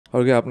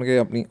ফারুকি আপনাকে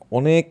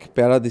অনেক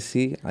প্যারা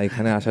দিছি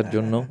এখানে আসার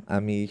জন্য,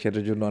 আমি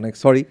সেটার জন্য অনেক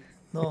সরি।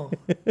 নো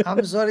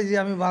আমি সরি যে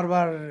আমি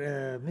বারবার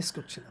মিস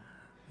করছিলাম।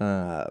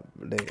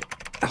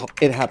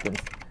 It happens.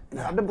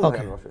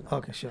 Okay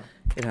okay sure.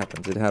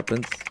 It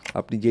happens.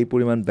 আপনি যেই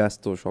পরিমাণ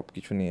ব্যস্ত সব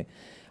কিছু নিয়ে,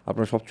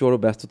 আপনার সবচেয়ে বড়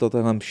ব্যস্ততা তো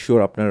আই এম শিওর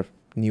আপনার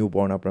নিউ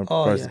বর্ন, আপনার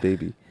ফার্স্ট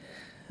বেবি।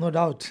 No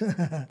doubt.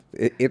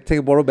 এর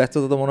থেকে বড়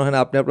ব্যস্ততা তো মনে হয় না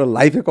আপনি আপনার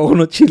লাইফে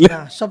কখনো ছিলেন।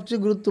 না, সবচেয়ে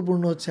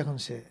গুরুত্বপূর্ণ হচ্ছে এখন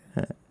সে।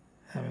 হ্যাঁ,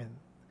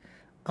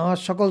 আমার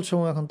সকল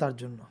সময় এখন তার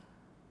জন্য।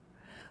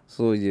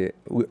 সো ওই যে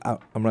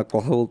আমরা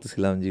কথা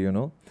বলতেছিলাম যে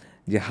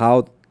যে হাউ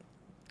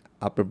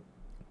আপনার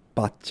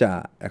বাচ্চা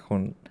এখন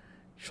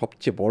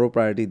সবচেয়ে বড়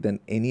priority than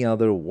any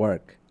other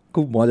work.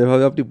 খুব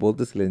মজাভাবে আপনি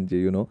বলতেছিলেন যে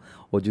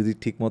ও যদি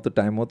ঠিক মতো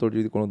টাইম মতো ওর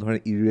যদি কোনো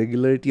ধরনের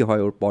ইরেগুলারিটি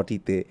হয় ওর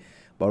পটিতে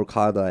বা ওর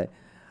খাওয়া দাওয়ায়,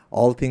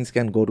 all things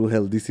can go to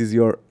hell. This is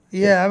your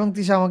এবং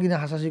তিশা আমাকে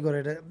নিয়ে হাসাহাসি করে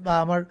এটা। বা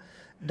আমার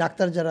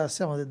ডাক্তার যারা আছে,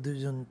 আমাদের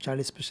 2জন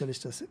চাইল্ড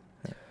স্পেশালিস্ট আছে,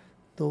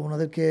 তো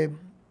ওনাদেরকে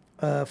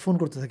ফোন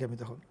করতে থাকি আমি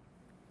তখন।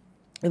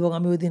 এবং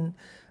আমি ওই দিন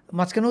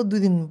মাঝখানেও 2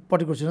 দিন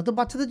পটি করছি না। তো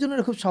বাচ্চাদের জন্য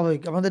এটা খুব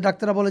স্বাভাবিক। আমাদের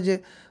ডাক্তাররা বলে যে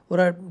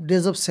ওরা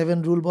ডেজ অফ 7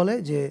 রুল বলে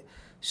যে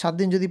 7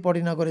 দিন যদি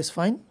পটি না করে ইজ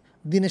ফাইন,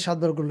 দিনে 7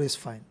 বার করলে ইজ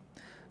ফাইন।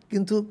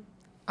 কিন্তু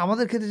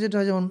আমাদের ক্ষেত্রে যেটা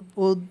হয়, যেমন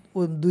ও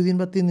 2 দিন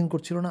বা 3 দিন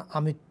করছিল না,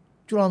 আমি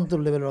চূড়ান্ত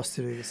লেভেলের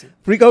অস্থির হয়ে গেছি,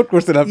 ফ্রিক আউট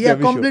করছেন আপনি।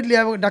 কমপ্লিটলি।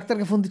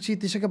 ডাক্তারকে ফোন দিচ্ছি,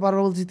 তিশাকে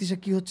বারবার বলছি তিশা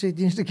কী হচ্ছে, এই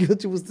জিনিসটা কী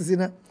হচ্ছে বুঝতেছি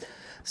না।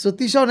 সো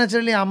তিশাও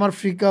ন্যাচারালি আমার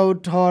ফ্রিক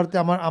আউট হওয়াতে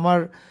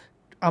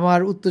আমার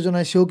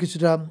উত্তেজনায় সেও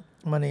কিছুটা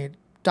মানে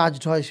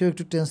টাচড হয়, সেও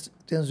একটু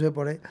টেন্স হয়ে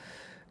পড়ে।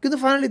 কিন্তু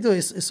ফাইনালি তো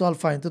ইটস অল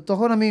ফাইন। তো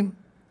তখন আমি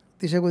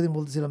তিশাকে ওই দিন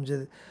বলতেছিলাম যে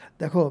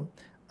দেখো,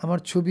 আমার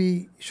ছবি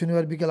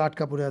শনিবার বিকেল 8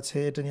 পড়ে আছে,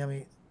 এটা নিয়ে আমি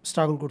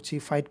স্ট্রাগল করছি,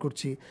 ফাইট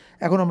করছি,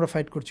 এখন আমরা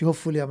ফাইট করছি,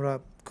 হোপফুলি আমরা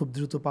খুব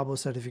দ্রুত পাবো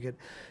সার্টিফিকেট।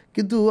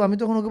 কিন্তু আমি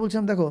তখন ওকে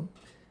বলছিলাম দেখো,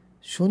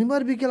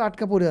 শনিবার বিকেল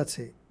 8 পড়ে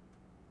আছে,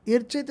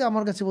 এর চাইতে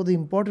আমার কাছে বোধহয়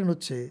ইম্পর্টেন্ট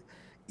হচ্ছে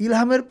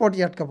ইলহামের পটি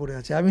 8 পড়ে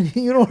আছে। I mean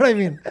you know what I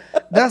mean,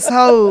 that's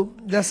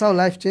how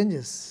life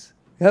changes.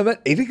 হ্যাঁ, বাট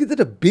এটা কিন্তু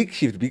একটা বিগ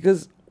শিফট, বিকজ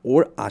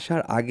ওর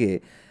আসার আগে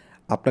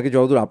আপনাকে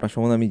যতদূর আপনার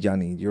সম্বন্ধে আমি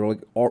জানি যে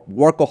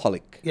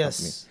ওয়ার্কোহলিক। ইয়েস।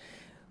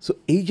 সো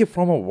এই যে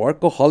from a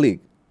ওয়ার্কোহলিক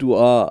to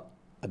a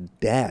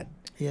dad,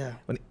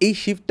 মানে এই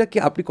শিফটটা কি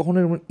আপনি কখনো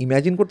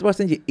ইমাজিন করতে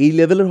পারছেন যে এই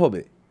লেভেলের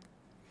হবে?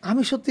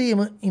 আমি সত্যি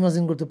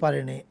ইমাজিন করতে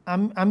পারিনি।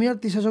 আমি আর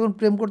তিশা যখন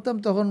প্রেম করতাম,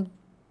 তখন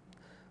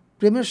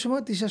প্রেমের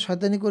সময় তিশা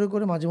শয়তানি করে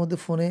করে মাঝে মধ্যে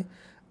ফোনে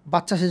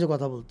বাচ্চা সেজে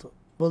কথা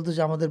বলতো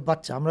যে আমাদের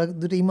বাচ্চা, আমরা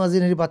 2টা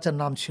ইমাজিনারি বাচ্চার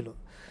নাম ছিল।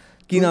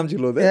 কি নাম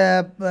ছিল?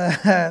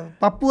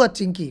 পাপ্পু আর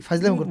চিঙ্কি।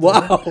 ফাইজলাম করতো।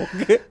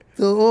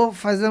 তো ও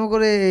ফাইজলাম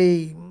করে এই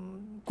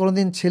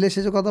কোনোদিন ছেলে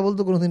সেজে কথা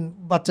বলতো, কোনোদিন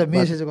বাচ্চা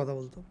মেয়ে সেজে কথা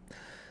বলতো।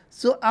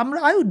 So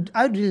I would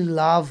really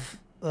love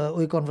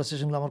ওই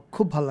কনভারসেশনগুলো, আমার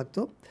খুব ভালো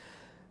লাগতো।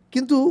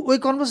 কিন্তু ওই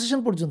কনভারসেশন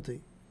পর্যন্তই।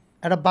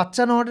 একটা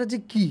বাচ্চা নেওয়াটা যে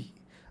কী,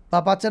 বা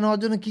বাচ্চা নেওয়ার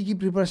জন্য কী কী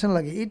প্রিপারেশান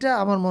লাগে, এটা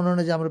আমার মনে হয়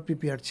না যে আমরা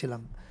প্রিপেয়ার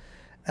ছিলাম।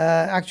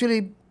 অ্যাকচুয়ালি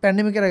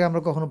প্যান্ডেমিকের আগে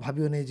আমরা কখনো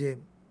ভাবিও নেই যে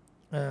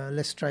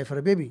let's try for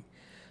a baby.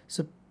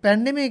 So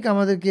pandemic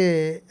আমাদেরকে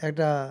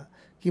একটা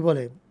কি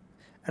বলে,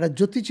 একটা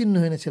জ্যোতিচিহ্ন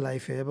এনেছে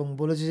লাইফে, এবং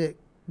বলেছে যে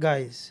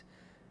গাইজ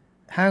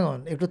হ্যাং অন,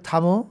 একটু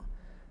থামো,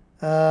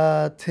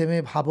 থেমে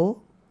ভাবো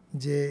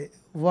যে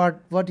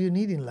what you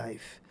need in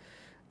life.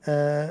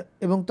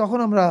 এবং তখন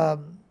আমরা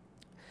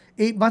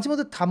এই মাঝে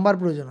মধ্যে থামবার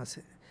প্রয়োজন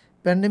আছে।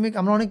 প্যান্ডেমিক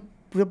আমরা অনেক,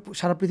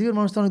 সারা পৃথিবীর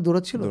মানুষ তো অনেক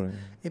দৌড়াচ্ছিল,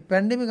 এই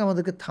প্যান্ডেমিক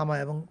আমাদেরকে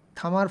থামায়, এবং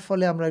থামার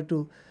ফলে আমরা একটু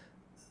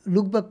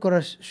লুক ব্যাক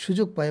করার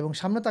সুযোগ পাই এবং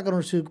সামনে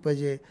তাকানোর সুযোগ পাই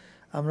যে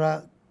আমরা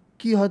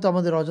কি হয়তো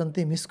আমাদের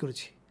অজান্তেই মিস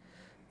করেছি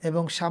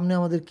এবং সামনে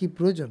আমাদের কি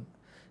প্রয়োজন।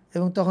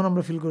 এবং তখন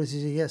আমরা ফিল করেছি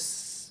যে yes,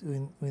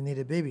 we need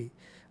a baby,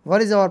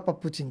 what is our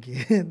Pappu Chinki.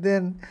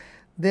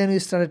 Then we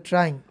started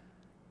trying.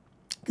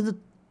 কিন্তু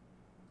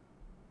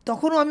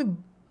তখনও আমি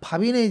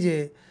ভাবি নাই যে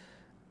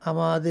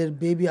আমাদের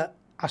বেবি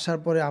আসার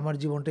পরে আমার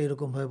জীবনটা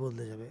এরকমভাবে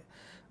বদলে যাবে,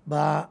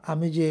 বা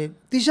আমি যে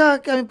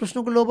তিশাকে আমি প্রশ্ন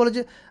করলেও বলে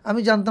যে আমি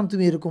জানতাম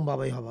তুমি এরকম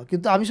বাবাই হবা,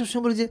 কিন্তু আমি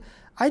সবসময় বলি যে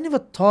আই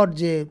নেভার থট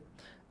যে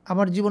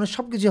আমার জীবনে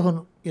সব কিছু এখন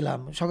এলাম,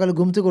 সকালে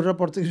ঘুম থেকে ওঠার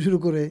পর থেকে শুরু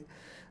করে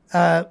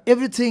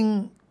এভরিথিং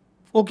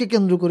ওকে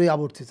কেন্দ্র করে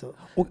আবর্তিত।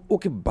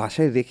 ওকে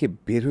বাসায় রেখে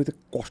বের হইতে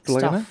কষ্ট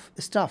লাগে না?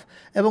 স্টাফ।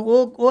 এবং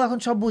ও এখন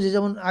সব বুঝে।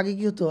 যেমন আগে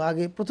কী হতো,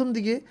 আগে প্রথম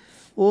দিকে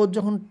ও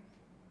যখন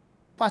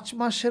 5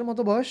 মাসের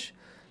মতো বয়স,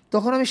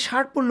 তখন আমি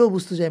শার্ট পরলেও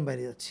বুঝতে যাই আমি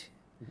বাইরে যাচ্ছি,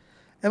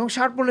 এবং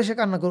শার্ট পরলে সে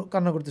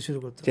কান্না করতে শুরু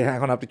করতো।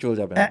 এখন আপনি চলে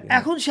যাবেন।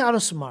 এখন সে আরও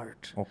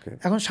স্মার্ট,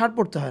 এখন শার্ট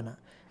পরতে হয় না।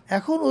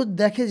 এখন ও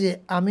দেখে যে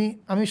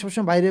আমি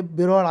সবসময় বাইরে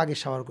বেরোয়ার আগে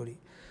শাওয়ার করি,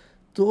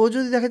 তো ও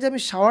যদি দেখে যে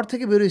আমি শাওয়ার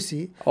থেকে বেরোইছি,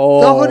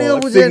 তখনই ও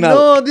বুঝে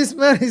no this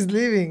man is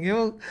living,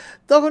 এবং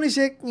তখনই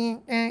সে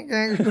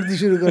করতে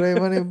শুরু করে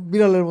মানে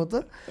বিড়ালের মতো।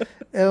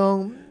 এবং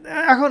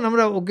এখন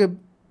আমরা ওকে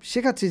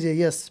শেখাচ্ছি যে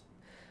yes,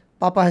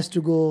 papa has to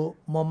go,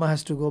 mamma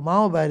has to go,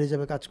 মাও বাইরে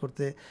যাবে কাজ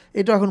করতে,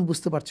 এটাও এখন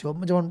বুঝতে পারছি।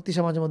 যেমন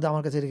তিশা মাঝে মধ্যে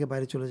আমার কাছে রেখে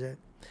বাইরে চলে যায়,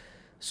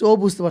 সো ও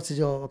বুঝতে পারছে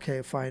যে ওকে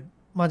ফাইন,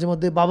 মাঝে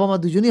মধ্যে বাবা মা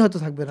দুজনই হয়তো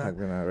থাকবে না,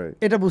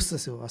 এটা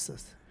বুঝতেছে ও আস্তে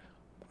আস্তে।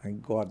 মাই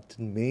গড,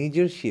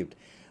 মেজর শিফট।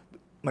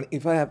 মানে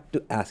if I have to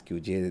ask you,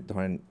 যে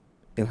ধরেন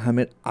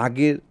ইলহামের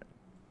আগের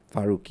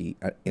ফারুকি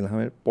আর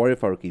ইলহামের পরে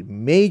ফারুকি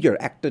মেজর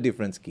একটা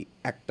ডিফারেন্স কি?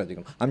 একটা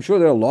যেগুলো I am sure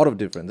there R lot of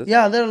differences.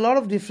 Yeah there R lot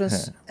of difference.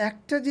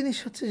 একটা জিনিস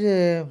হচ্ছে যে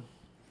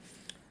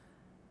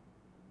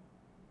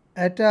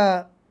একটা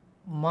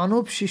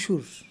মানব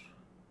শিশুর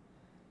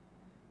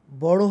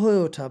বড় হয়ে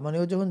ওঠা, মানে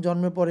ও যখন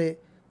জন্মের পরে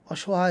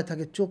অসহায়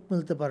থাকে, চোখ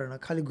মেলতে পারে না,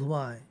 খালি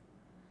ঘুমায়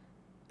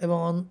এবং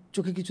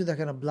চোখে কিছু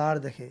দেখে না, ব্লার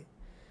দেখে,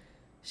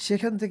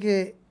 সেখান থেকে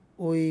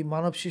ওই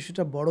মানব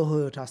শিশুটা বড়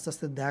হয়ে ওঠা, আস্তে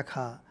আস্তে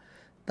দেখা,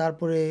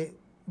 তারপরে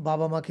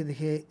বাবা মাকে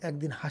দেখে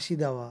একদিন হাসি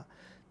দেওয়া,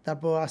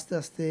 তারপর আস্তে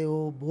আস্তে ও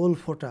বোল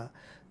ফোটা,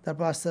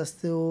 তারপর আস্তে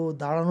আস্তে ও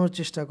দাঁড়ানোর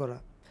চেষ্টা করা।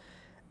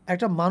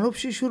 একটা মানব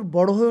শিশুর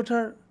বড় হয়ে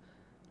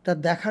ওঠারটা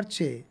দেখার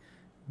চেয়ে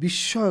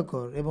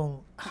বিস্ময়কর এবং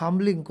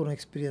হামলিং কোনো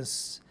এক্সপিরিয়েন্স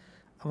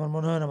আমার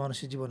মনে হয় না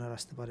মানুষের জীবনে আর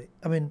আসতে পারে।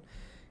 I mean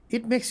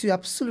it makes you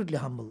absolutely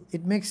humble,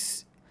 it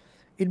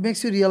makes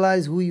you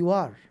realise who you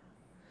আর।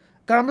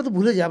 কারণ আমরা তো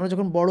ভুলে যাই, আমরা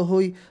যখন বড়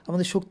হই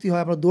আমাদের শক্তি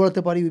হয়, আমরা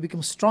দৌড়াতে পারি, উই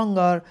বিকাম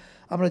স্ট্রঙ্গার,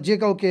 আমরা যে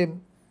কাউকে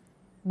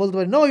বলতে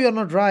পারি no you are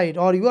not right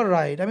or you R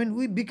right, I mean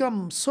we become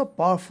so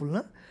powerful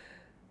না?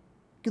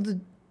 কিন্তু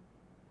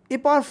এই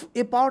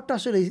পাওয়ারটা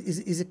আসলে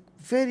is a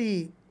very,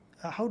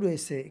 how do I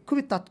say,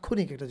 খুবই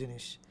তাৎক্ষণিক একটা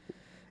জিনিস।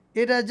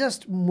 এটা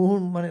জাস্ট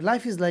মানে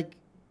life is like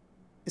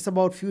it's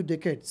about few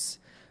decades,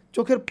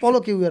 চোখের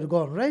পলকে উই আর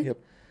গন, রাইট?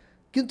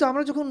 কিন্তু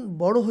আমরা যখন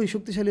বড় হই,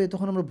 শক্তিশালী হই,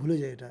 তখন আমরা ভুলে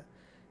যাই এটা।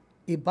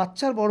 এই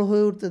বাচ্চার বড়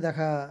হয়ে উঠতে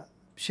দেখা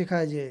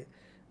শেখায় যে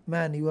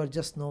man you R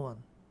just no one,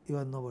 you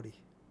R no body.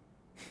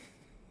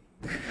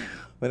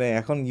 মানে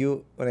এখন you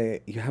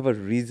have a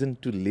reason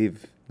to leave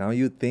now,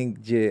 you think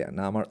যে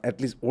না আমার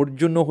অ্যাটলিস্ট ওর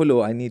জন্য হলেও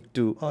I need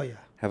to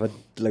have a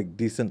like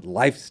dissent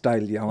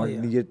lifestyle, যে আমার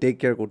নিজের টেক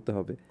কেয়ার করতে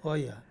হবে।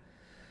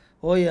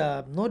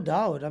 No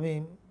doubt. আমি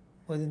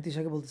ওই দিন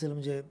তিশাকে বলতেছিলাম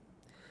যে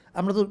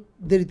আমরা তো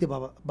দেরিতে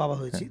বাবা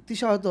হয়েছি,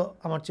 তিশা হয়তো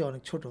আমার চেয়ে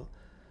অনেক ছোট,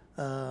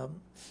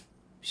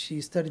 শি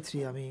ইজ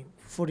 33, আমি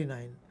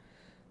 49।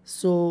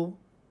 সো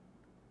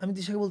আমি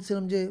তিশাকে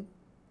বলছিলাম যে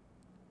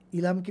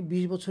ইলামকে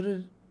 20 বছরের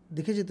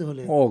দেখে যেতে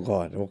হলে, ও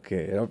গড, ওকে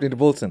আপনি এটা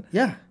বলছেন,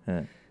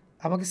 হ্যাঁ,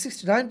 আমাকে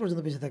 69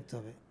 পর্যন্ত বেঁচে থাকতে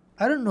হবে।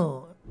 I don't know,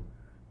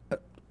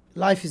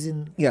 life is in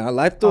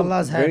life তো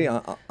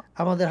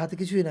আমাদের হাতে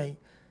কিছুই নাই,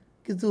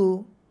 কিন্তু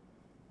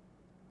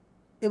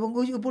এবং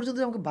ওই পর্যন্ত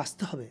আমাকে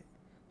বাঁচতে হবে,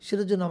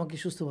 সেটার জন্য আমাকে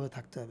সুস্থভাবে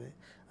থাকতে হবে,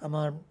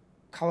 আমার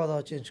খাওয়া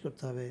দাওয়া চেঞ্জ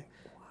করতে হবে।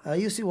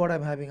 You see what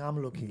I'm having,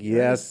 আমলকি,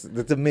 yes,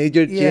 that's a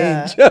major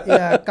change.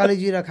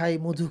 কালিজিরা খাই,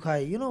 মধু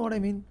খাই, you know what I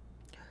mean?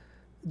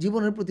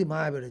 জীবনের প্রতি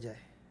মায়া বেড়ে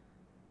যায়।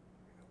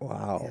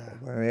 ওয়াও,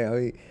 মানে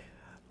ওই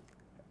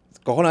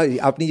কখনো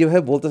আপনি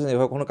যেভাবে বলতেছেন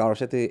এভাবে কোনো কারোর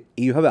সাথে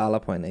এইভাবে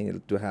আলাপ হয় নাই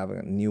to have a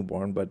new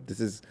born, but this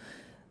is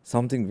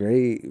something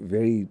very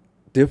very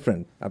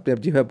different. আপনি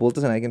যেভাবে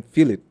বলতেছেন I can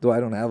feel it, though I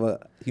don't have a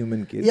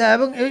human kid.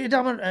 এবং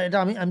এটা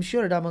আমি আই এম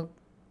শিওর এটা আমার,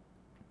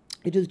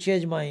 it will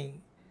change my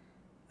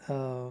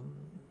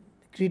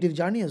creative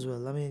journey as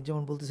well. আমি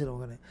যেমন বলতেছিলাম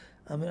ওখানে,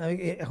 আমি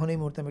এখন এই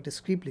মুহূর্তে আমি একটা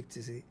স্ক্রিপ্ট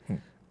লিখতেছি।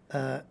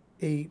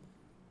 এই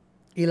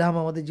ইলহাম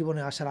আমাদের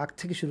জীবনে আসার আগ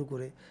থেকে শুরু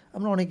করে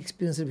আমরা অনেক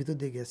এক্সপিরিয়েন্সের ভিতর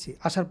দিয়ে গেছি,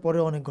 আসার পরে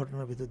অনেক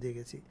ঘটনার ভিতর দিয়ে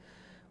গেছি,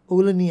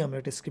 ওগুলো নিয়ে আমরা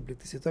একটা স্ক্রিপ্ট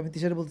লিখতেছি। তো আমি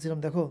তিশারে বলছিলাম,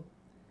 দেখো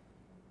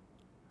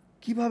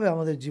কিভাবে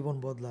আমাদের জীবন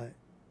বদলায়।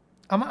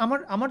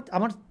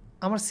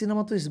 আমার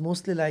সিনেমা তো is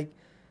mostly like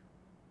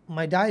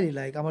my diary,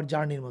 like আমার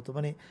জার্নির মতো।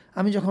 মানে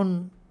আমি যখন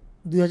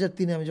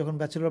 2003 আমি যখন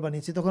ব্যাচেলর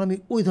বানিয়েছি, তখন আমি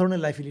ওই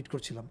ধরনের লাইফ লিড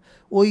করছিলাম,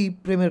 ওই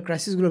প্রেমের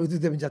ক্রাইসিসগুলোর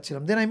ভিতরে আমি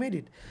যাচ্ছিলাম। Then I made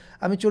it.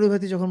 আমি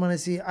চড়ুইভাতি যখন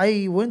বানিয়েছি, I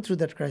went through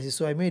that crisis,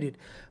 so I made it.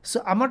 So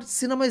আমার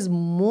cinema is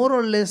more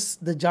or less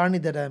the journey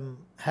that I am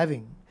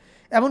having.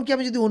 এমনকি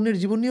আমি যদি অন্যের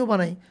জীবন নিয়েও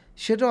বানাই,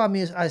 সেটাও আমি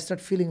আই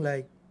স্টার্ট ফিলিং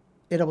লাইক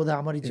এটা বোধহয়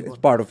আমারই জীবন,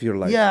 পার্ট অফ ইউর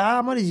লাইফ,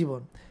 আমারই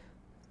জীবন।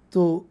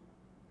 তো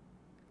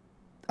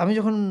আমি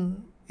যখন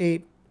এই,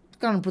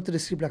 কারণ প্রতিটা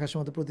স্ক্রিপ্ট লেখার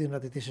সময় তো প্রতিদিন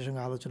রাতে তিশার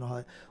সঙ্গে আলোচনা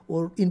হয়,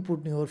 ওর ইনপুট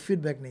নেই, ওর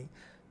ফিডব্যাক নেই।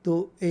 তো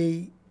এই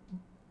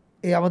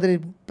আমাদের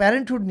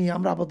প্যারেন্টহুড নিয়ে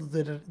আমরা আপাতত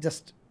এটা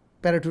জাস্ট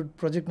প্যারেন্টহুড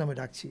প্রজেক্ট নামে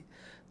ডাকছি।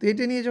 তো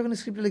এটা নিয়ে যখন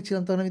স্ক্রিপ্টে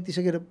লিখছিলাম, তখন আমি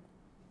তিশাকে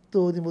তো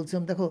ওদিন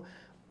বলছিলাম, দেখো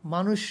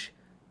মানুষ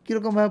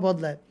কীরকমভাবে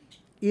বদলায়।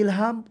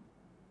 ইলহাম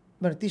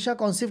মানে তিশা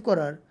কনসিভ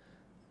করার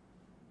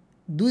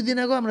 2 দিন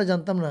আগেও আমরা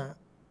জানতাম না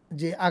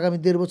যে আগামী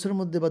 1.5 বছরের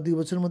মধ্যে বা 2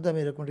 বছরের মধ্যে আমি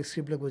এরকম একটা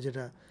স্ক্রিপ্ট লিখবো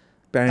যেটা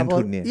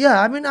প্যারেন্টহুড নিয়ে।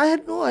 I mean I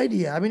had no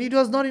idea. I mean it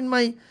was not in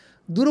my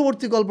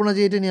দূরবর্তী কল্পনা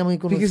যে এটা নিয়ে আমি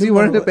কোনো, because you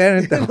weren't a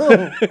parent.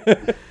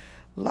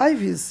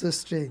 Life is so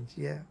strange,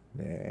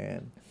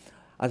 man.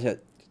 আচ্ছা,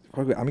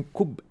 আমি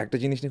খুব একটা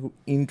জিনিস নিয়ে খুব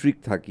ইন্ট্রিগ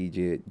থাকি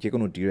যে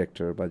কোনো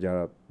ডিরেক্টর বা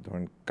যারা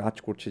ধরেন কাজ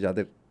করছে,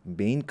 যাদের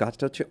মেইন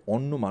কাজটা হচ্ছে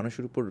অন্য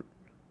মানুষের উপর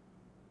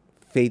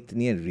ফেথ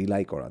নিয়ে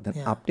রিলাই করা। দেন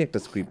আপনি একটা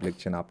স্ক্রিপ্ট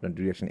লিখছেন, আপনার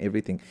direction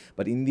everything,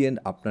 but in the end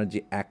আপনার যে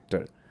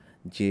অ্যাক্টর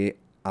যে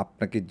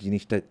আপনাকে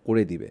জিনিসটা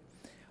করে দিবে,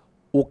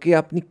 ওকে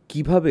আপনি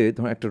কিভাবে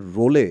ধরেন একটা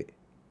রোলে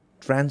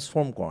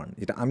ট্রান্সফর্ম করান,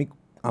 এটা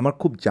আমার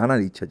খুব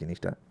জানার ইচ্ছা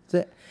জিনিসটা।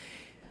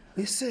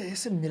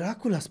 It's a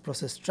miraculous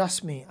process, trust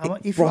me.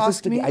 If you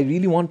ask me, I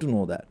really want to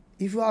know that.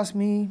 If you ask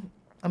me,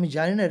 আমি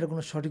জানি না এটা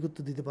কোনো সঠিক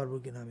উত্তর দিতে পারবো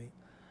কিনা আমি,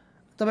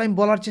 তবে আমি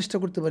বলার চেষ্টা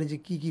করতে পারি যে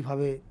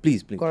কীভাবে প্লিজ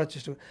করার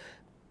চেষ্টা করি।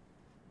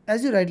 As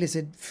you rightly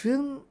said,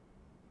 film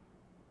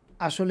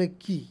আসলে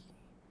কি,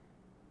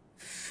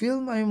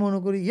 ফিল্ম আমি মনে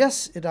করি ইয়েস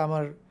এটা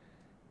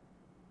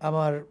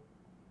আমার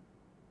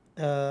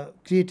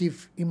ক্রিয়েটিভ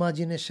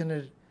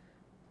ইমাজিনেশনের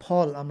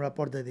ফল আমরা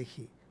পর্দায়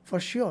দেখি ফর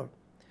শিওর,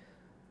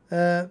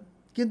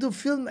 কিন্তু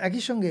ফিল্ম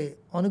একই সঙ্গে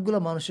অনেকগুলো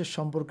মানুষের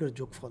সম্পর্কের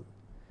যোগফল।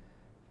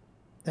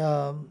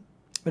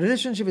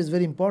 Relationship is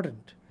very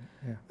important.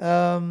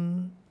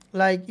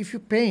 Like if you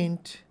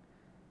paint,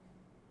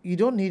 you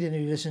don't need any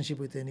relationship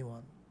with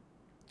anyone.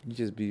 You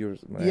just be yours.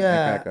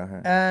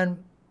 And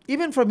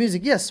even for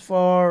music, yes,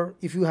 for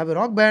if you have a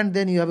rock band,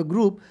 then you have a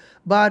group,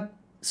 but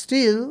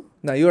still.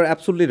 No, you are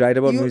absolutely right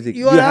about music.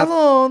 You are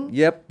alone.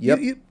 Yep.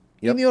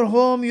 In your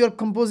home, you are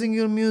composing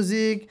your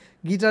music.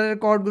 Guitar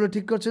chord gulo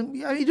thik korchen.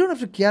 You don't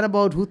have to care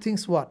about who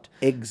thinks what.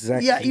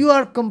 Exactly. Yeah, you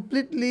are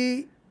completely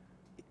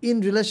in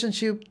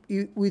relationship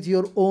with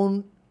your own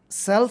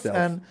self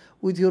and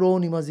with your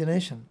own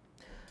imagination.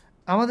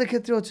 আমাদের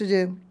ক্ষেত্রে হচ্ছে যে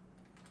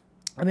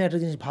আমি একটা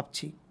জিনিস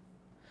ভাবছি,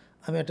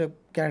 আমি একটা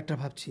ক্যারেক্টার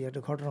ভাবছি,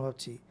 একটা ঘটনা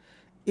ভাবছি,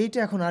 এইটা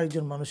এখন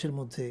আরেকজন মানুষের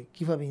মধ্যে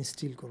কিভাবে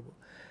ইনস্টিল করব।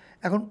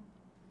 এখন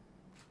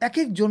এক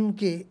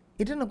একজনকে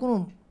এটা না কোনো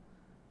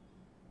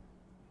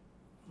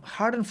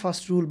হার্ড অ্যান্ড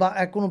ফাস্ট রুল বা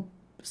কোনো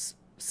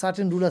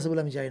সার্টেন রুল আছে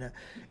বলে আমি জানি না।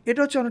 এটা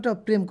হচ্ছে অনেকটা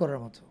প্রেম করার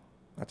মতো।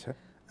 আচ্ছা,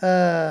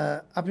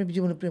 আপনি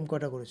জীবনে প্রেম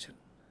কয়টা করেছেন?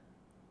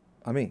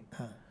 আমি?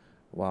 হ্যাঁ।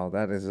 Wow,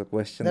 that is a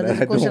question.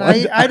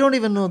 I don't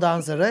even know the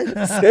answer, right?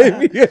 Same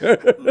here.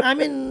 I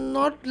mean,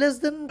 not less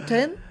than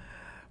 10?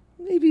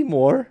 Maybe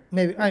more.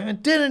 Maybe. I mean,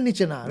 10 এর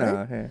নিচে না, right?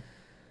 হ্যাঁ।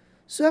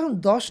 সো এখন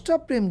 10টা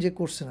প্রেম যে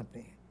করছেন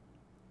আপনি,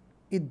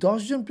 এই 10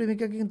 জন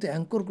প্রেমিকাকে কিন্তু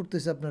অ্যাঙ্কর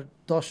করতেছে আপনার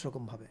 10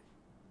 রকমভাবে,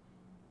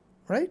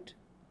 রাইট?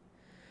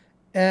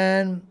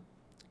 অ্যান্ড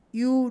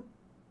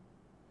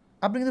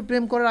আপনি কিন্তু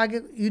প্রেম করার আগে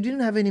you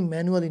didn't have any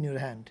manual in your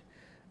hand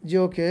যে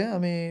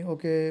আমি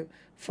ওকে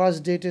ফার্স্ট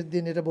ডেটের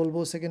দিন এটা বলবো,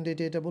 সেকেন্ড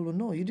ডেটে এটা বলবো।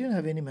 No, you didn't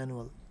have any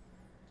manual.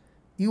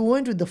 You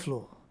went with the flow,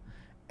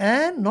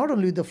 and not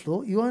only with the flow,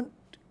 you went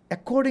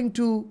according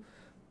to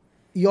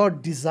your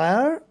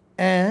desire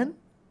and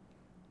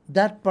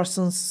that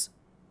person's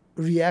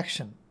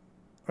reaction,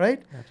 right?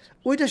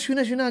 ওইটা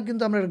শুনে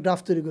কিন্তু আমরা একটা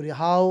গ্রাফ তৈরি করি,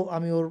 হাউ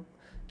আমি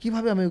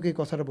কিভাবে আমি ওকে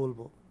কথাটা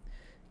বলবো,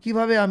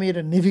 কিভাবে আমি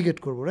এটা নেভিগেট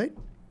করবো, রাইট?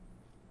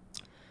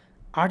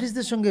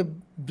 আর্টিস্টদের সঙ্গে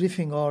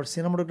ব্রিফিং অর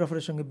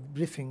সিনেমাটোগ্রাফারের সঙ্গে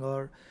briefing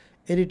or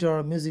editor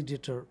music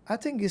director, I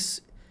think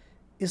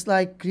it's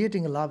like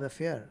creating a love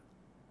affair.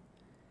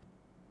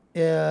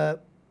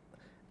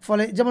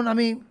 ফলে যেমন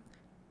আমি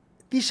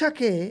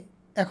তিশাকে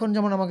এখন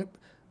যেমন আমাকে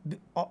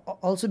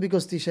also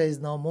because Tisha is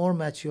now more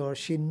mature,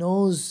 she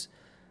knows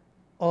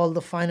all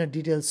the finer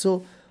details, so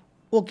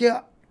ওকে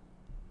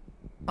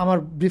আমার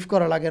ব্রিফ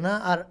করা লাগে না,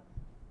 আর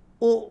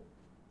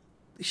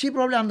she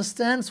probably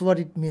understands what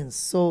it means,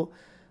 so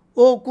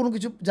ও কোনো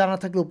কিছু জানা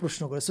থাকলে ও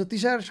প্রশ্ন করে। সো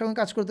তিশার সঙ্গে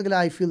কাজ করতে গেলে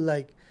I feel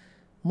like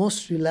most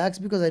relaxed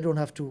because I don't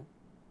have to,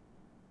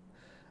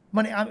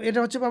 মানে এটা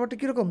হচ্ছে ব্যাপারটা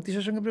কীরকম,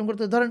 তিশার সঙ্গে প্রেম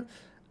করতে ধরেন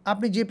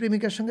আপনি যে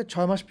প্রেমিকার সঙ্গে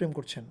 6 মাস প্রেম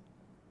করছেন,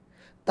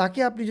 তাকে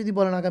আপনি যদি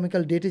বলেন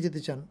আগামীকাল ডেটে যেতে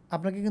চান,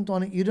 আপনাকে কিন্তু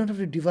অনেক you don't have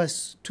to device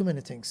two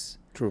many things,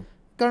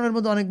 কারণ এর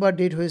মধ্যে অনেকবার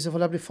ডেট হয়েছে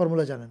ফলে আপনি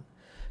ফর্মুলা জানেন।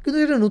 কিন্তু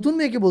এটা নতুন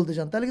মেয়েকে বলতে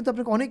চান তাহলে কিন্তু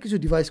আপনাকে অনেক কিছু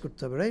ডিভাইস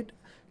করতে হবে, রাইট?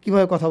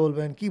 কীভাবে কথা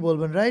বলবেন, কী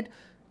বলবেন, রাইট?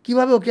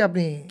 কীভাবে ওকে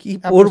আপনি কি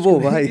করবো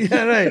ভাই,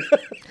 রাইট?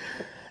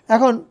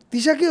 এখন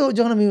তিশাকেও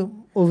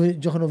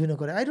যখন অভিনয়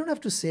করে, I don't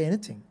have to say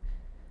anything,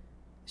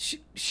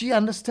 she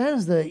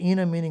understands the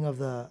inner meaning of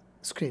the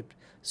script,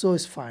 so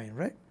it's fine,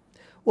 right?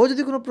 ও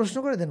যদি কোনো প্রশ্ন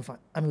করে দেন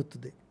ফাইন, আমি উত্তর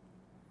দিই।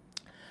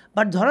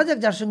 বাট ধরা যাক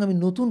যার সঙ্গে আমি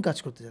নতুন কাজ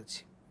করতে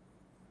যাচ্ছি,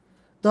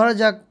 ধরা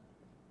যাক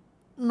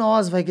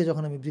নওয়াজ ভাইকে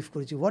যখন আমি ব্রিফ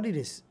করেছি, হোয়াট ইট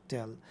ইজ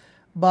টেল,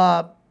 বা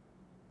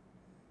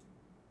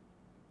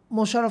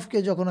মোশারফকে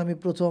যখন আমি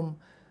প্রথম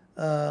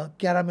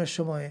ক্যারামের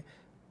সময়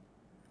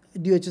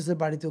ডিওএইচএসের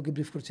বাড়িতে ওকে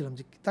ব্রিফ করছিলাম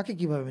যে তাকে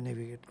কীভাবে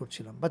নেভিগেট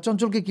করছিলাম, বা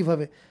চঞ্চলকে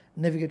কীভাবে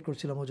নেভিগেট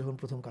করছিলাম ও যখন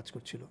প্রথম কাজ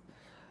করছিল,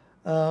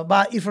 বা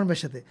ইরফান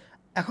ভাইয়ের সাথে।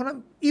 এখন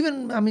ইভেন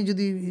আমি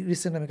যদি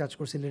রিসেন্ট আমি কাজ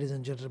করছি লেডিজ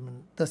অ্যান্ড জেন্টলম্যান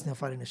তাসনিয়া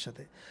ফারিনের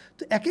সাথে,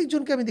 তো এক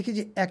একজনকে আমি দেখি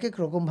যে এক এক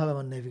রকমভাবে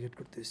আমার নেভিগেট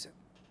করতে হয়েছে।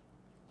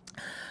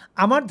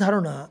 আমার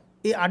ধারণা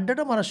এই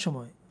আড্ডাটা মারার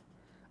সময়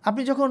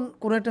আপনি যখন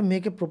কোনো একটা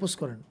মেয়েকে প্রপোজ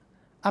করেন,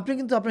 আপনি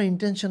কিন্তু আপনার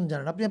ইন্টেনশন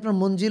জানেন, আপনি আপনার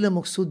মঞ্জিলে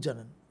মকসুদ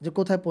জানেন যে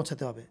কোথায়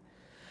পৌঁছাতে হবে,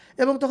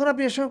 এবং তখন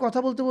আপনি এর সঙ্গে কথা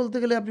বলতে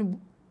গেলে আপনি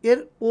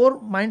ওর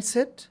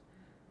মাইন্ডসেট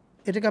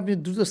এটাকে আপনি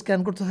দ্রুত স্ক্যান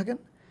করতে থাকেন,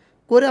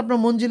 করে আপনার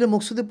মঞ্জিলে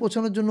মকসুদে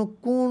পৌঁছানোর জন্য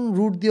কোন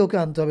রুট দিয়ে ওকে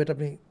আনতে হবে এটা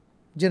আপনি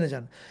জেনে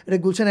যান। এটা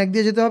গুলশান 1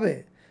 দিয়ে যেতে হবে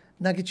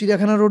নাকি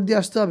চিড়িয়াখানা রোড দিয়ে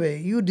আসতে হবে,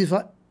 you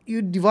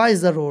device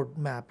the road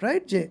map,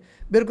 right? যে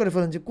বের করে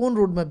ফেলেন যে কোন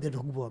রোড ম্যাপ দিয়ে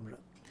ঢুকবো আমরা।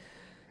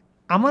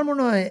 আমার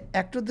মনে হয়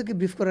অ্যাক্টরদেরকে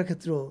ব্রিফ করার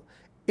ক্ষেত্রেও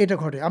এটা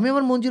ঘটে। আমি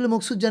আমার মঞ্জিলে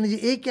মকসুদ জানি যে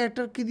এই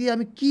ক্যারেক্টারকে দিয়ে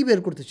আমি কী বের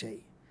করতে চাই,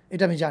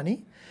 এটা আমি জানি।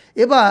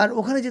 এবার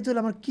ওখানে যেতে হলে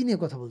আমার কী নিয়ে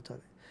কথা বলতে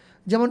হবে।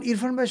 যেমন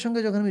ইরফান ভাইয়ের সঙ্গে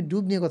যখন আমি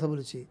ডুব নিয়ে কথা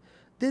বলেছি,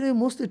 then we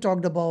mostly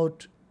talked about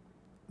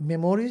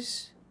memories,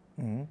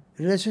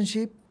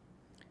 relationship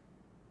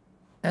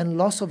and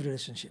loss of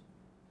relationship,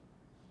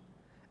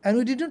 and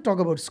we didn't talk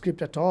about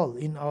script at all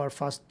in our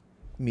first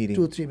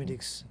 2-3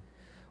 meetings.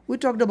 We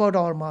talked about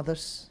our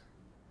mothers,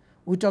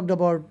 we talked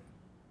about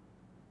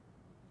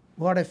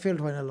what I felt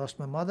when I lost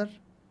my mother,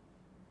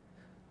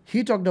 He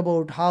talked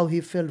about how he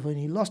felt when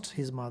he lost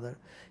his mother.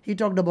 He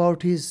talked about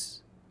his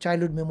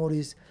childhood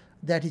memories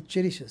that he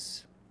cherishes.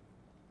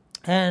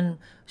 And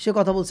সে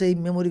কথা বলছে এই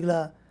মেমোরিগুলা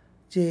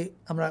যে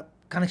আমরা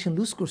connection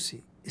loose করছি,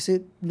 it's a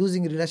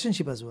losing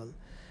relationship as well,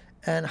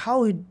 and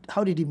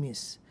how did he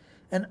miss.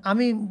 And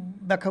আমি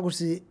ব্যাখ্যা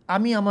করছি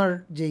আমি আমার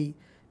যেই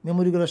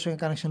মেমোরিগুলোর সঙ্গে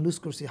কানেকশন লুজ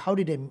করছি, how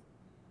did I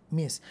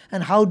miss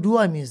and how do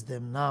I miss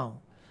them নাও।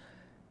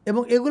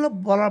 এবং এগুলো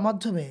বলার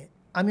মাধ্যমে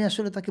আমি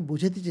আসলে তাকে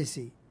বোঝাতে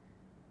চেয়েছি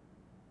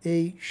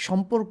এই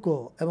সম্পর্ক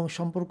এবং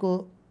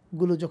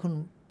সম্পর্কগুলো যখন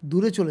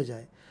দূরে চলে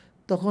যায়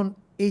তখন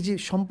এই যে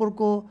সম্পর্ক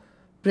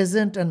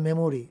প্রেজেন্ট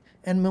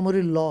অ্যান্ড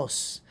মেমোরির লস,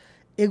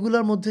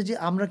 এগুলোর মধ্যে যে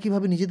আমরা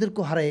কীভাবে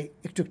নিজেদেরকে হারাই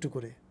একটু একটু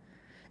করে।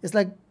 ইটস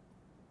লাইক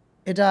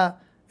এটা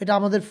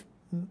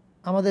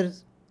আমাদের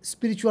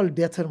স্পিরিচুয়াল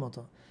ডেথের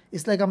মতো।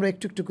 ইটস লাইক আমরা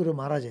একটু একটু করে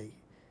মারা যাই।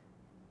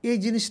 এই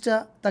জিনিসটা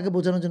তাকে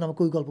বোঝানোর জন্য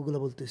আমাকে ওই গল্পগুলো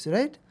বলতে হয়েছে,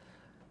 রাইট?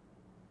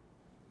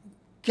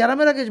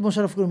 ক্যারামের আগে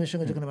মোশাররফ করিমের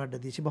সঙ্গে যখন আমি আড্ডা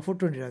দিয়েছি বা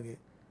 420 আগে,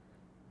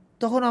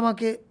 তখন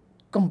আমাকে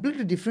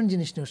কমপ্লিটলি ডিফারেন্ট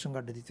জিনিস নিয়ে ওর সঙ্গে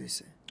আড্ডা দিতে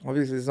হয়েছে,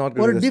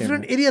 ওর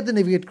ডিফারেন্ট এরিয়াতে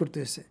নেভিগেট করতে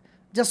হয়েছে,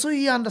 just so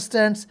he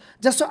understands,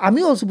 just so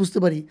আমিও অলসো বুঝতে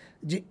পারি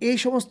যে এই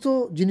সমস্ত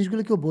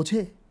জিনিসগুলো কেউ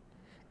বোঝে,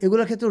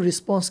 এগুলোর ক্ষেত্রে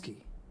response key.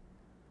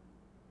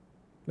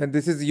 And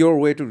this is your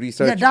way to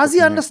research. Yeah, does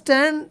he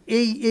understand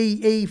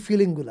এই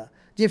ফিলিংগুলা,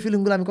 যে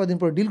ফিলিংগুলো আমি কদিন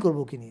পরে ডিল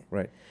করবো কি নিয়ে,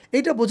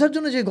 এইটা বোঝার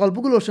জন্য যে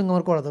গল্পগুলো ওর সঙ্গে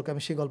আমার করা দরকার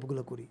আমি সেই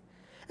গল্পগুলো করি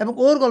এবং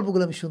ওর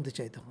গল্পগুলো আমি শুনতে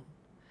চাই তখন।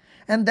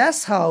 And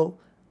that's how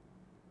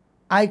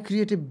I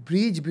create a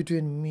bridge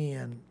between me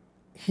and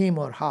him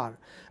or her.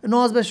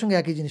 Nawaz ভাইয়ের সঙ্গে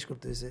একই জিনিস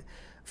করতে হয়েছে।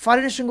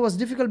 ফারিনের সঙ্গে ওয়াজ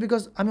ডিফিকাল্ট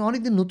বিকজ আমি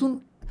অনেকদিন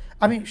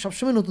আমি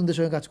সবসময় নতুনদের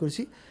সঙ্গে কাজ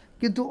করেছি,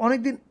 কিন্তু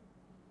অনেকদিন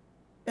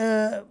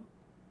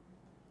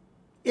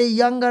এই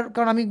ইয়াঙ্গার,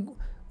 কারণ আমি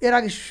এর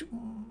আগে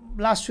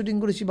লাস্ট শুটিং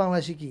করেছি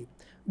বাংলাদেশে কি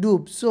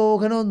ডুব, সো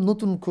ওখানেও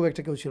নতুন খুব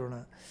একটা কেউ ছিল না।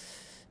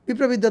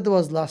 পিঁপড়াবিদ্যাতে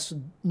ওয়াজ লাস্ট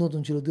নতুন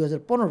ছিল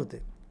 2015-তে।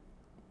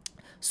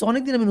 সো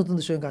অনেকদিন আমি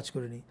নতুনদের সঙ্গে কাজ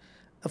করিনি,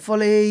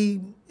 ফলে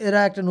এরা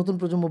একটা নতুন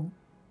প্রজন্ম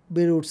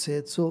বেড়ে উঠছে,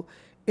 সো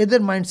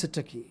এদের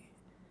মাইন্ডসেটটা কী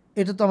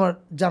এটা তো আমার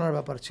জানার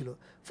ব্যাপার ছিল।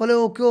 ফলে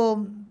ওকেও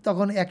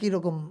তখন একই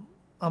রকম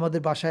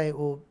আমাদের বাসায়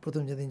ও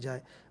প্রথম যেদিন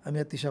যায় আমি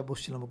আর তিশা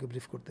বসছিলাম ওকে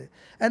ব্রিফ করতে,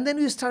 and then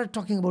we started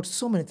talking about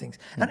so many things.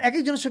 And এক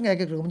একজনের সঙ্গে এক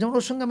এক রকম, যেমন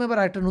ওর সঙ্গে আমি আবার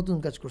একটা নতুন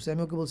কাজ করছি।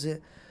 আমি ওকে বলছি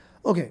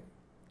ওকে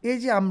এই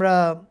যে আমরা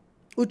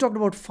উই টকড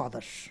অ্যাবাউট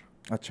ফাদার,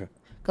 আচ্ছা,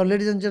 কারণ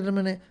ladies and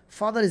gentleman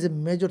father is a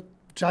major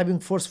driving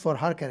force for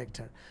her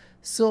character.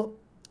 So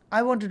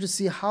I wanted to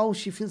see how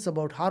she feels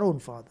about her own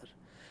father,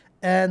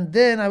 and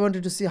then I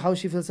wanted to see how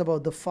she feels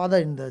about the father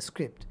in the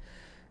script.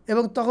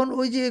 এবং তখন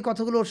ওই যে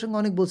কথাগুলো ওর সঙ্গে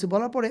অনেক বলছি,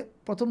 বলার পরে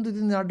প্রথম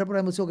 2-3 দিন আড্ডা পরে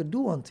আমি বলছি ওকে ডু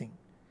ওয়ান থিং।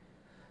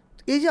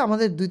 এই যে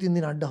আমাদের 2-3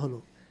 দিন আড্ডা হলো,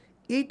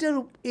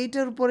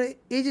 এইটার উপরে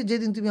এই যে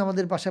যেদিন তুমি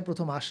আমাদের বাসায়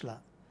প্রথম আসলা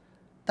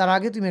তার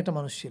আগে তুমি একটা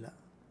মানুষ ছিলা,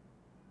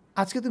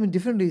 আজকে তুমি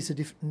differently is a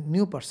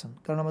new person,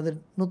 কারণ আমাদের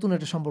নতুন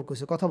একটা সম্পর্ক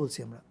হয়েছে, কথা বলছি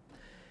আমরা।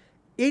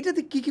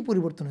 এইটাতে কী কী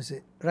পরিবর্তন হয়েছে,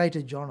 write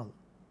a journal.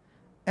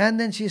 And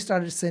then she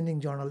started sending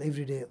journal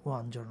every day,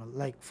 one journal,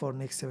 like for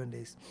next 7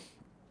 days.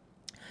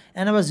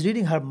 And I was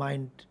reading her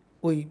mind,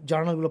 ওই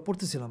জার্নালগুলো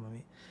পড়তেছিলাম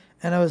আমি,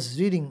 and I was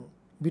reading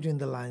between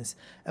the lines,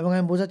 এবং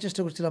আমি বোঝার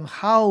চেষ্টা করছিলাম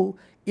how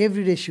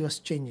every day she was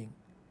changing,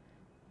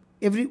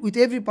 with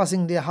every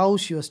passing day how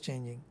she was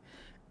changing.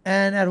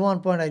 And at one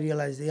point I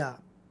realized, yeah,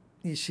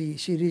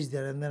 she reached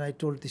there, and then I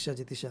told Tisha,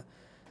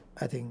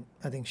 I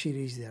think she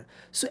reached there.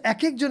 So এক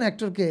একজন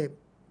অ্যাক্টরকে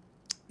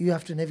you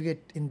have to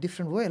navigate in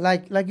different way,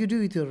 like you do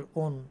with your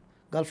own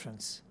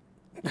girlfriends.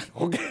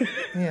 Okay.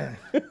 Yeah.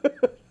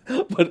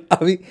 But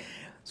আমি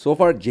so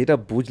far যেটা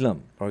বুঝলাম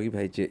ফারুকি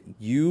ভাই যে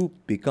you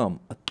become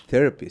a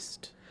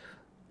therapist.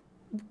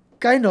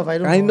 Kind of, I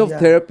don't know. Kind of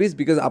therapist,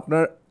 because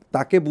আপনার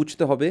তাকে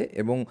বুঝতে হবে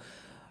এবং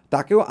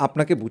তাকেও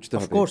আপনাকে বুঝতে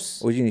হবে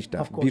ওই জিনিসটা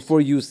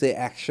before you say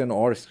action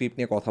or script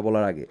নিয়ে কথা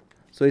বলার আগে.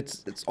 So it's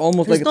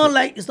almost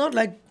it's not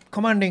like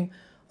commanding,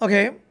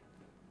 okay,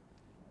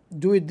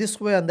 do it this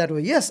way and that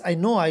way. Yes, I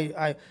know,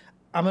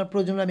 আমার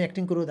প্রয়োজনে আমি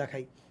অ্যাক্টিং করেও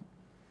দেখাই।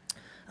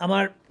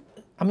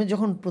 আমি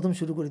যখন প্রথম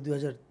শুরু করি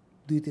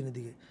 2002-03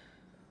 দিকে,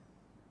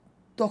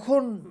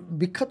 তখন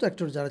বিখ্যাত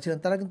অ্যাক্টর যারা ছিলেন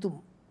তারা কিন্তু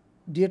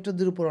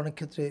ডিরেক্টরদের উপর অনেক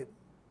ক্ষেত্রে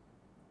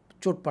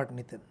চোটপাট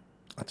নিতেন।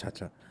 আচ্ছা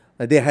আচ্ছা,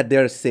 they had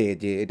their say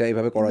যে এটা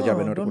এইভাবে করা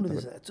যাবে না।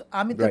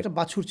 আমি তো একটা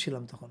বাছুর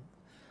ছিলাম তখন,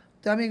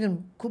 তো আমি একজন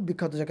খুব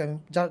বিখ্যাত যাকে আমি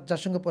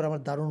যার সঙ্গে পরে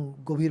আমার দারুণ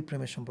গভীর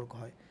প্রেমের সম্পর্ক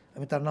হয়,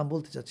 আমি তার নাম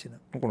বলতে চাচ্ছি না,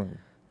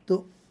 তো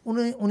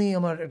উনি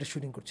আমার একটা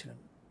শুটিং করছিলেন।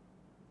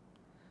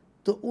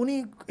 তো উনি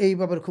এই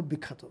ব্যাপারে খুব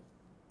বিখ্যাত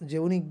যে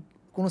উনি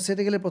কোনো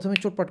সেটে গেলে প্রথমে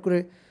চোটপাট করে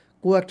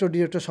অ্যাক্টর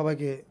ডিরেক্টর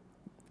সবাইকে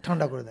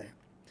ঠান্ডা করে দেয়।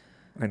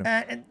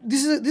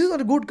 This is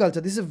not a good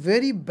culture, this is a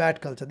very bad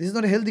culture, this is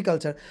not a healthy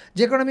culture.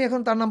 যে কারণে আমি এখন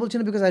তার নাম বলছি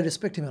না, বিকজ আই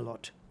রেসপেক্ট হিম এ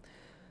লট।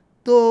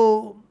 তো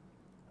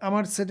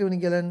আমার সেটে উনি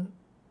গেলেন,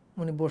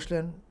 উনি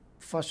বসলেন,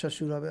 ফার্স্ট শট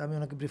শুরু হবে, আমি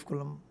ওনাকে ব্রিফ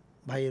করলাম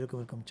ভাই এরকম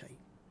এরকম চাই।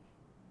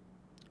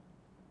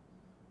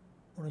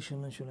 উনি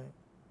শুনে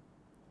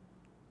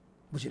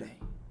বুঝি নাই।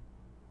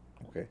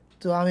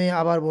 তো আমি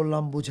আবার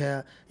বললাম বুঝায়া,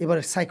 এবার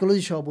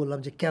সাইকোলজি সহ বললাম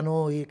যে কেন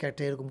এই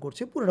ক্যারেক্টার এরকম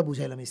করছে, পুরোটা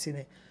বুঝাইলাম এই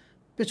সিনে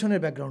পেছনের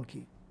ব্যাকগ্রাউন্ড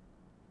কী।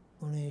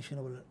 উনি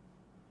শুনে বললেন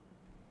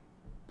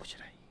বুঝে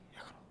নাই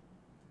এখনো।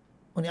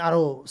 উনি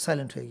আরও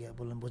সাইলেন্ট হয়ে গিয়ে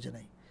বললেন বোঝে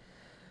নাই।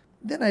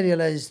 Then I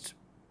realised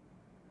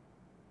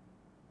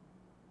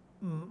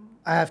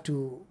I have to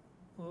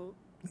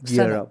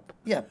stand up.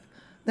 Yeah.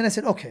 Then I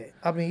said, okay,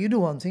 আপনি you do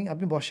one thing,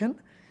 আপনি বসেন,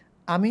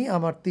 আমি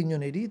আমার 3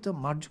 জন এডি, তো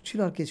মার্জুক ছিল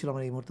আর কে ছিল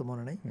আমার এই মুহূর্তে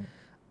মনে নেই,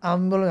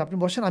 আমি বললাম আপনি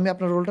বসেন, আমি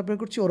আপনার রোলটা প্লে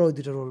করছি, ওরা ওই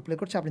দুটো রোল প্লে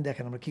করছে, আপনি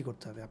দেখেন আমরা কী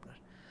করতে হবে আপনার।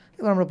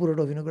 এবার আমরা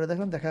পুরোটা অভিনয় করে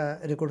দেখলাম, দেখা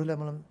রেকর্ড হলে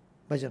বললাম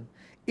ভাইজান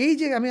এই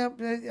যে আমি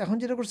এখন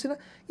যেটা করছি না,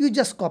 you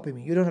just copy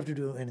me, you don't have to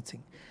do anything.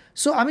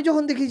 So আমি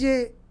যখন দেখি যে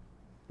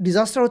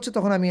ডিজাস্টার হচ্ছে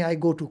তখন আমি I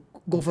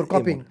go for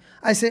copying.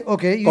 I say,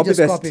 okay, you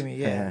just copy me.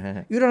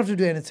 Yeah. You don't have to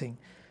do anything.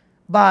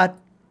 But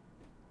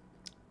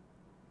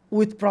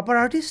with proper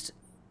artists,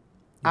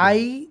 I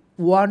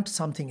want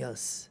something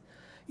else.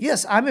 Yes,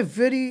 I'm a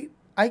very,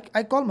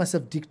 I call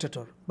myself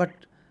dictator,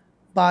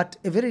 but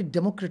a very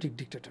democratic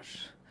dictator.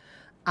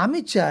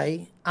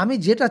 আমি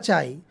যেটা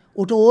চাই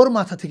ওটা ওর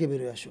মাথা থেকে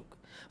বেরোয় আসুক।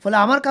 ফলে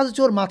আমার কাজ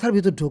হচ্ছে ওর মাথার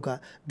ভিতর ঢোকা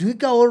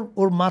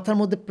ওর মাথার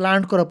মধ্যে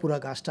প্ল্যান্ট করা পুরো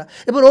গাছটা।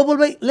 এবার ও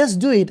বলবে লেটস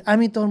ডু ইট,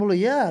 আমি তখন বলবো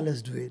yeah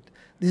let's do it,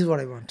 this is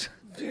what I want.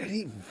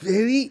 Very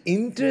very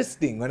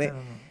interesting. মানে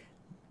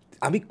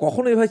আমি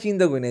কখনো এভাবে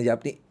চিন্তা করি না যে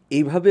আপনি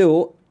এইভাবেও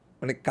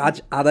মানে কাজ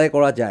আদায়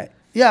করা যায়।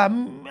 Yeah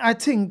I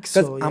think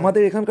so.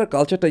 আমাদের এখানকার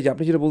কালচারটাই যে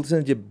আপনি যেটা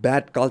বলতেছেন যে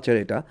ব্যাড কালচার,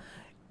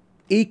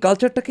 এই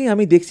কালচারটাকেই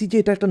আমি দেখছি যে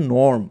এটা একটা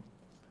নর্ম,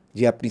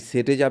 যে আপনি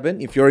সেটে যাবেন,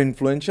 if you R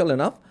influential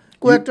enough,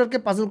 কো-অ্যাক্টরকে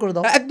puzzle করে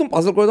দাও, একদম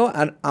পাজল করে দাও,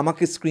 আর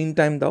আমাকে স্ক্রিন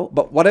টাইম দাও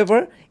বা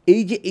হোয়াটএভার।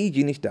 এই যে এই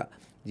জিনিসটা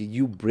যে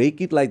you break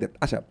it like that.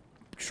 আচ্ছা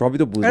সবই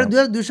তো বুঝলাম,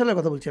 2002 সালের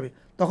কথা বলছি আমি,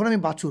 তখন আমি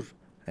বাছুর।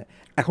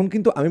 এখন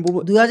কিন্তু আমি বলবো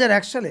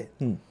 2001 সালে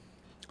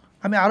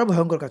আমি আরও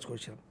ভয়ঙ্কর কাজ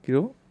করেছিলাম।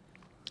 কিরকম?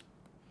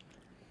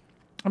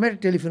 আমি একটা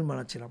টেলিফিল্ম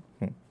বানাচ্ছিলাম,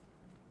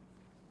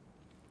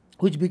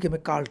 which became A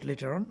cult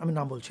letter on, আমি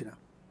নাম বলছি না।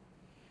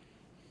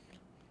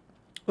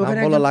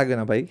 বলা লাগে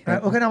না ভাই।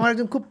 ওখানে আমার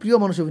একজন খুব প্রিয়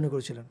মানুষ অভিনয়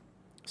করেছিলেন,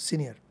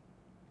 সিনিয়র।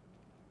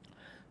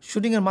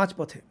 শুটিংয়ের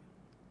মাঝপথে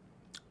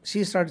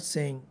she started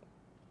saying,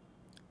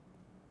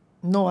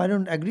 no, I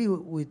don't agree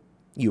with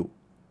you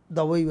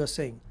the way you are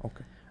saying.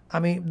 Okay.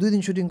 আমি 2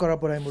 দিন শুটিং করার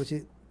পরে আমি বলছি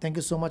thank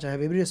you so much, I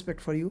have every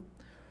respect for you,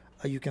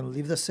 you can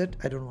live the set,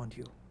 I don't want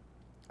you,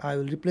 I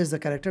will replace the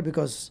character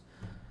because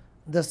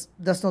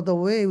that's not the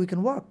way we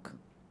can work.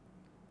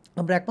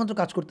 আমরা একমাত্র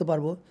কাজ করতে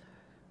পারবো,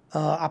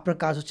 আপনার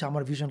কাজ হচ্ছে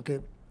আমার ভিশনকে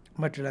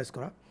materialise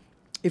করা।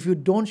 If you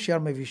don't share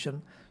my vision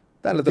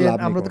তাহলে তো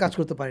আমরা তো কাজ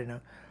করতে পারি না।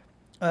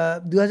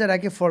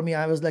 2001-এ for me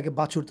I was like a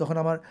বাছুর। তখন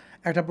আমার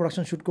একটা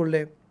প্রোডাকশন শ্যুট করলে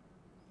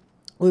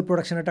ওই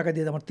প্রোডাকশনের টাকা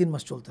দিয়ে আমার 3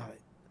 মাস চলতে হয়।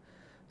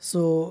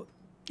 So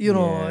you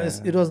know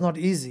it was not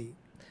easy,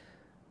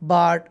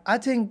 but I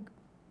think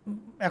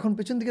এখন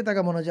পেছন দিকে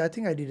তাকা মনে হয় যে I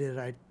think I did A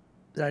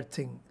right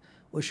thing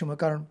ওই সময়।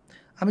 কারণ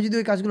আমি যদি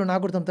ওই কাজগুলো না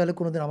করতাম তাহলে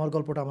কোনোদিন আমার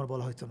গল্পটা আমার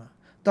বলা হতো না,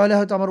 তাহলে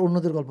হয়তো আমার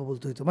অন্যদের গল্প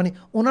বলতে হতো, মানে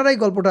ওনারাই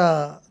গল্পটা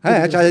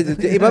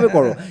এইভাবে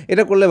করো,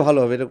 এটা করলে ভালো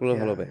হবে, এটা করলে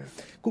ভালো হবে।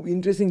 খুব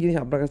ইন্টারেস্টিং জিনিস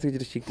আপনার কাছ থেকে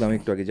যেটা শিখলাম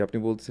একটু আগে, যে আপনি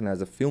বলছেন as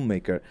a film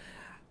maker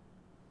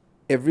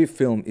every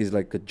film is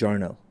like a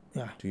journal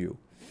to you.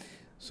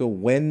 So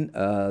when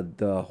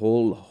the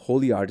whole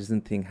holy artisan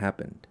thing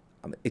happened,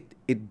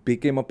 it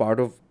became a part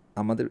of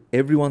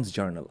everyone's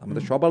journal.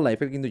 আমাদের সবার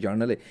লাইফের কিন্তু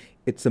জার্নালে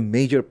it's a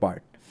major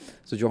part.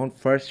 So যখন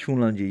first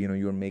শুনলাম যে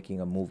you're making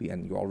a movie and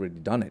you already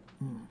done it,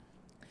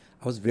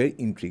 I was very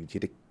intrigued যে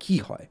এটা কী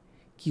হয়,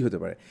 কী হতে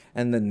পারে।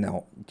 And then now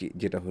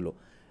যেটা হলো,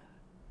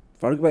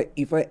 Farookie bhai,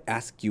 if I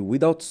ask you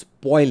without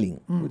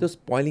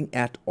spoiling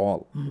at all,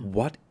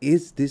 what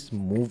is this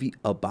movie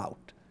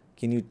about?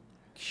 Can you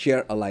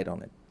share a light on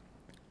it?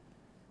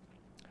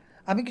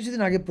 আমি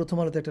কিছুদিন আগে প্রথম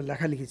আলোতে একটা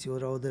লেখা লিখেছি,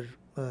 ওদের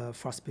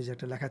ফার্স্ট পেজে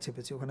একটা লেখা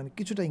চেপেছি, ওখানে আমি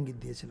কিছুটা ইঙ্গিত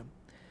দিয়েছিলাম।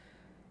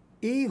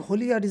 এই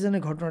হোলি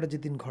আর্টিজানের ঘটনাটা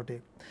যেদিন ঘটে,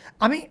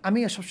 আমি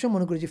সবসময়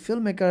মনে করি যে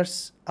film makers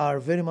are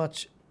very much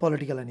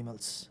political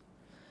animals.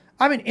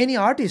 I mean, any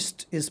artist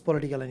is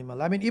political animal.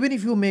 I mean, even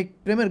if you make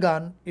Premier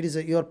Gan, it is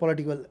your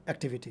political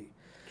activity.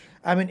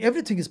 I mean,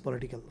 everything is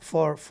political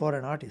for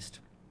an artist.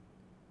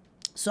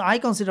 So I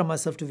consider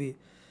myself to be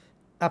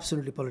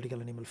absolutely political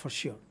animal for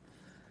sure.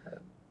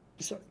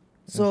 Sorry.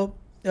 So,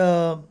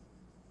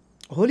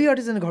 Holi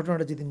আর্টিজানের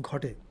ঘটনাটা যেদিন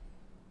ঘটে,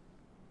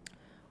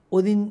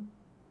 ওদিন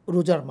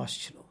রোজার মাস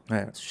ছিল,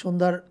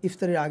 সন্ধ্যার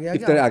ইফতারের আগে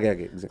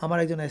আমার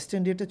একজন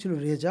অ্যাসিস্ট্যান্ট ডিরেক্টর ছিল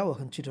রেজা,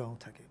 ওখানে চিটাগাং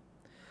থাকে।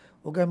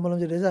 ওকে আমি বললাম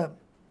যে রেজা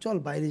চল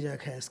বাইরে যা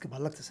খাই, আজকে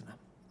ভালো লাগতেছে না।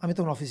 আমি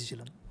তখন অফিসে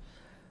ছিলাম।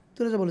 তো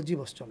রেজা বলে জি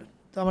বস চলেন।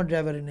 তো আমার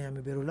ড্রাইভারে নিয়ে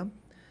আমি বেরোলাম।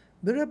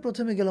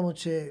 প্রথমে গেলাম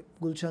হচ্ছে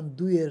গুলশান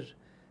 2-এর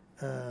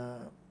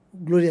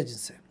গ্লোরিয়া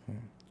জিন্সে।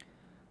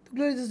 তো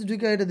গ্লোরিয়া জিন্সে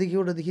ঢুকে এটা দেখি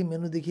ওটা দেখি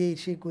মেনু দেখি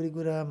সে করি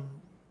করে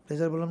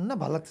রেজার বললাম না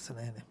ভালো লাগতেছে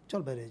না, এনে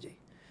চল বাইরে যাই।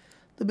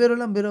 তো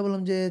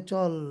বললাম যে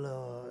চল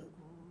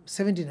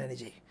 79-এ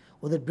যাই,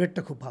 ওদের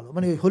ব্রেডটা খুব ভালো,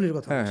 মানে ওই হোলির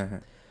কথা।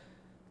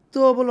 তো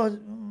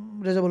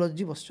রেজা বললো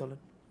জি বস চলেন।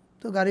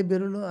 তো গাড়ি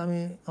বেরোলো,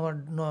 আমার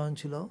নয়ন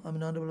ছিল, আমি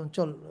নয়নে বললাম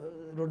চল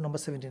রোড নাম্বার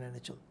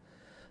 79-এ চল।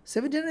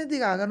 79-এর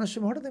দিকে আগানোর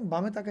সময় হঠাৎ আমি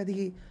বামে তাকায়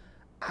দেখি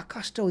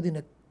আকাশটা ওই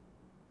দিনে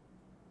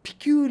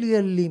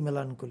peculiarly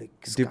melancholic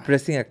sky.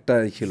 ডিপ্রেসিং একটা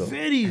ছিল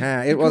Very হ্যাঁ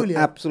ইট ওয়াজ peculiar.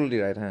 অ্যাবসলিউটলি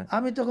রাইট হ্যাঁ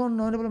আমি তখন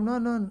নয়নে বললাম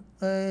না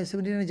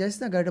 79 যাইস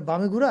না, গাড়িটা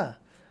বামে ঘোরা,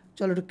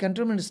 চল একটু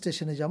ক্যান্টনমেন্ট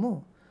স্টেশনে যাবো,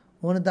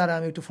 ওখানে দ্বারা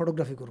আমি একটু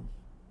ফটোগ্রাফি করুন,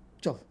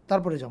 চল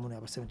তারপরে যাবো না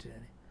আবার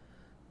 79।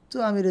 তো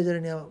আমি রেজারে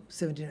নিয়ে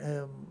 17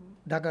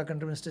 ঢাকা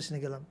ক্যান্টনমেন্ট স্টেশনে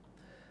গেলাম,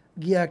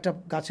 গিয়ে একটা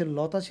গাছের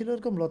লতা ছিল,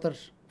 এরকম লতার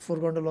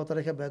ফোরগ্রাউন্ডে লতা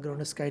রেখা,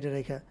 ব্যাকগ্রাউন্ডে স্কাইটা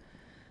রেখা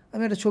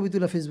আমি একটা ছবি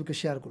তুলে ফেসবুকে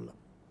শেয়ার করলাম।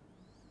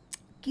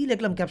 কী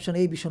লিখলাম ক্যাপশন,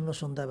 এই বিষণ্ণ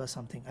সন্ধ্যা বা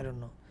something, I don't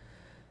know.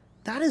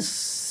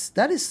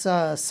 That is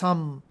some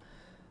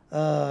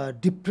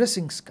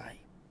depressing sky.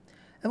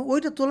 এবং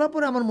ওইটা তোলার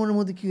পরে আমার মনের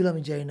মধ্যে কী হলো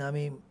আমি জানি না,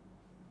 আমি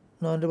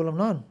নয়নটা বললাম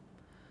নয়ন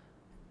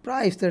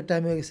প্রায় ইফতারের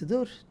টাইম হয়ে গেছে,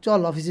 তোর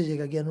চল অফিসে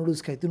জায়গা গিয়ে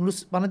নুডলস খাই, তুই নুডলস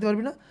বানাতে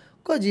পারবি না?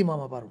 কয় জি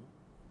মামা পারুন।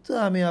 তো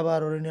আমি আবার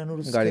ওরে নিয়ে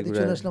নুডলস খাইতে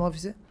চলে আসলাম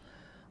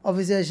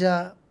অফিসে এসে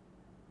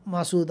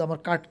মাসুদ আমার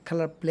কার্ড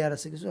খেলার প্লেয়ার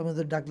আছে কিছু, আমি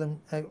ওদের ডাকলাম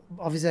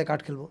অফিসে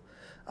কার্ড খেলবো,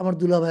 আমার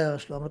দুলা ভাই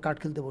আসলো, আমরা কার্ড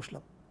খেলতে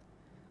বসলাম।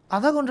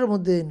 আধা ঘন্টার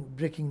মধ্যে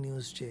ব্রেকিং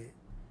নিউজ যে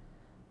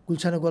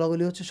গুলশানে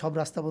গোলাগুলি হচ্ছে, সব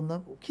রাস্তা বন্ধ।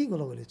 কী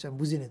গোলাগুলি হচ্ছে আমি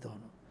বুঝিনি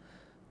তখন।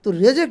 তো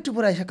রেজে একটু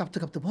পরে এসে কাঁপতে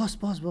কাঁপতে বস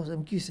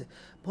আমি কী হয়েছে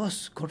বস,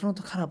 ঘটনা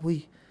তো খারাপ, ওই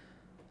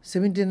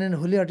 79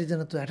 হোলি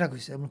আর্টিজানের তো অ্যাটাক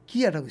হয়েছে। এমন কী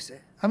অ্যাটাক হয়েছে?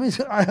 আমি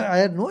আই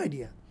হ্যাড নো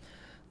আইডিয়া।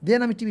 দেন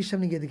আমি টিভির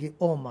সামনে গিয়ে দেখি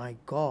ও মাই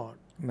গড,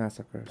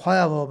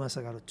 ভয়াবহ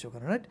ম্যাসাকার হচ্ছে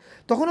ওখানে, রাইট?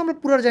 তখন আমরা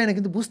পুরো যাই না,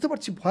 কিন্তু বুঝতে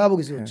পারছি ভয়াবহ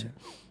কিছু হচ্ছে।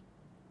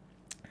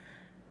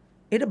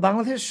 এটা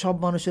বাংলাদেশের সব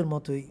মানুষের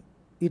মতোই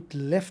ইট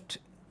left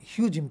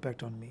huge impact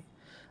on me.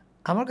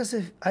 আমার কাছে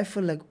আই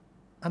ফিল লাইক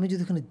আমি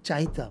যদি ওখানে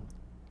যাইতাম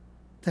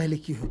তাহলে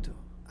কী হতো।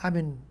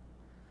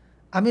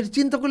 আমি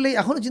চিন্তা করলে,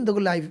 এখনও চিন্তা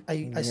করলে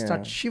I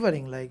start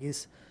shivering like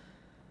it's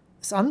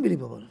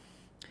unbelievable.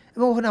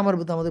 এবং ওখানে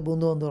আমাদের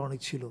বন্ধুবান্ধব অনেক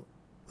ছিল,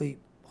 ওই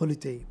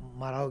হোলিতেই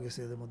মারাও গেছে,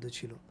 এদের মধ্যে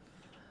ছিল।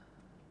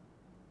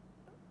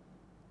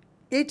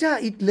 এটা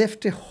ইট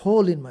left A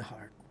hole in my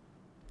heart.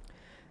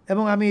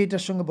 এবং আমি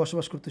এটার সঙ্গে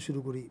বসবাস করতে শুরু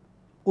করি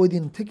ওই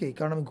দিন থেকেই,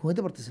 কারণ আমি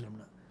ঘুমাতে পারতেছিলাম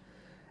না।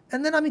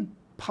 অ্যান্ড দেন আমি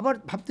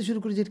ভাবতে শুরু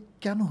করি যে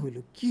কেন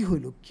হইলো, কী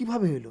হইলো,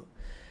 কীভাবে হইলো।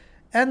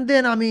 And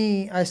then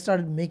I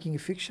start making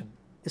A fiction.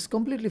 It's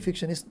completely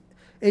fiction.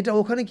 এটা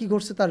ওখানে কী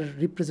ঘটছে তার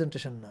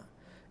রিপ্রেজেন্টেশন না,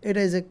 এটা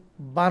ইজ এ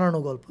বানানো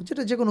গল্প,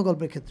 যেটা যে কোনো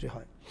গল্পের ক্ষেত্রে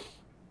হয়।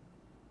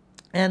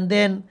 অ্যান্ড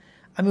দেন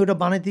আমি ওটা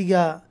বানাইতে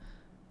গিয়া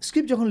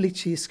স্ক্রিপ্ট যখন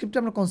লিখছি, স্ক্রিপ্টটা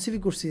আমরা কনসিভ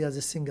করছি as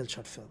a single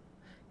short film,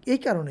 এই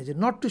কারণে যে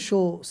নট টু শো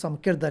সাম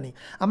কেরদানি।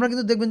 আমরা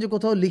কিন্তু দেখবেন যে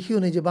কোথাও লিখিও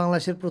নেই যে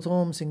বাংলাদেশের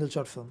প্রথম সিঙ্গেল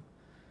শর্ট ফিল্ম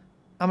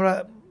আমরা,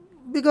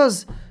 বিকজ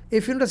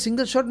এই ফিল্মটা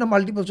সিঙ্গেল শট না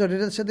মাল্টিপল শট,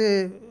 এটার সাথে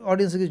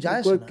অডিয়েন্স কিছু যায়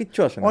না, কিচ্ছু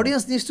আসে না।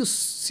 Audience needs to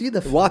C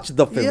the watch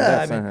the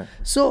film.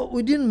 So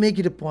we didn't make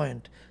it A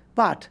point.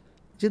 But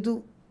যেহেতু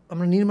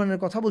আমরা নির্মাণের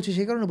কথা বলছি,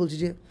 সেই কারণে বলছি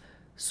যে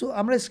সো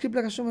আমরা স্ক্রিপ্ট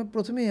লেখার সময়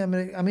প্রথমেই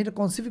আমি এটা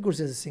কনসিভ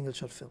করছি as a single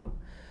short film,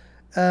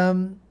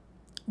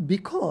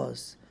 because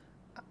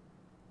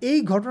এই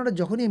ঘটনাটা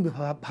যখনই আমি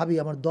ভাবি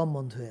আমার দম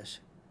বন্ধ হয়ে আসে।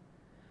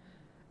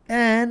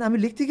 অ্যান্ড আমি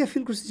লিখতে গিয়ে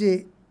ফিল করছি যে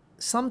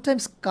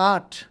সামটাইমস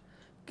কাট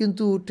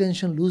কিন্তু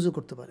টেনশন লুজও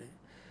করতে পারে।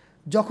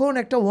 যখন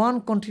একটা ওয়ান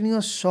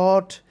কন্টিনিউয়াস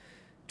শট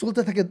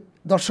চলতে থাকে,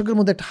 দর্শকের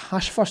মধ্যে একটা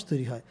হাঁসফাঁস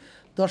তৈরি হয়,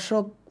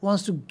 দর্শক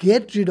wants to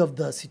get rid of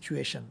the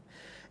situation.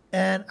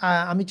 And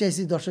আমি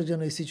চাইছি দর্শক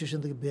যেন এই সিচুয়েশন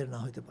থেকে বের না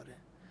হতে পারে।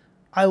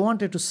 I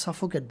wanted to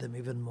suffocate them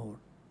even more,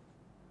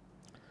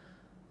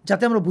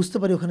 যাতে আমরা বুঝতে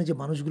পারি ওখানে যে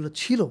মানুষগুলো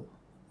ছিল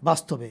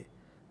বাস্তবে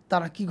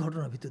তারা কি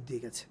ঘটনার ভিতর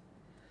দিয়ে গেছে।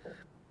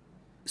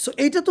 সো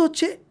এইটা তো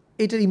হচ্ছে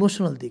এইটার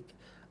ইমোশনাল দিক।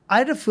 আর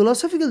একটা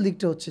ফিলসফিক্যাল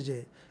দিকটা হচ্ছে যে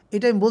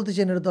এটা আমি বলতে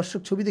চাই না, এটা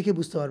দর্শক ছবি দেখে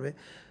বুঝতে পারবে।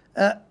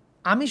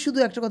 আমি শুধু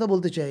একটা কথা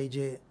বলতে চাই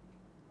যে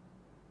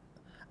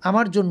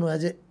আমার জন্য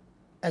অ্যাজ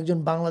একজন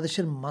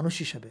বাংলাদেশের মানুষ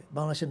হিসাবে,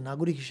 বাংলাদেশের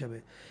নাগরিক হিসাবে,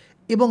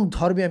 এবং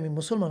ধর্মে আমি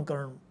মুসলমান,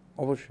 কারণ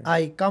অবশ্যই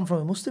I come from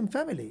a Muslim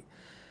family.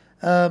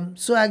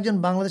 So একজন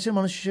বাংলাদেশের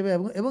মানুষ হিসেবে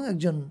এবং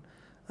একজন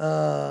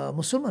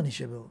মুসলমান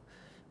হিসেবেও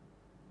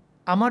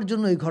আমার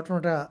জন্য এই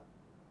ঘটনাটা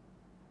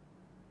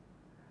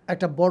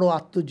একটা বড়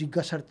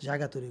আত্মজিজ্ঞাসার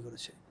জায়গা তৈরি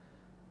করেছে।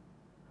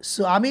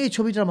 সো আমি এই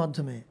ছবিটার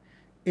মাধ্যমে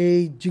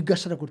এই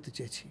জিজ্ঞাসাটা করতে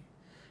চেয়েছি।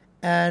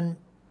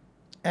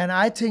 And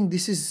I think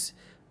this is,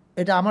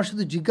 এটা আমার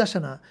শুধু জিজ্ঞাসা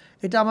না,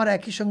 এটা আমার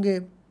একই সঙ্গে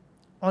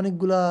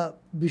অনেকগুলা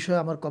বিষয়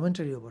আমার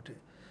কমেন্টারিও বটে।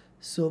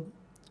 So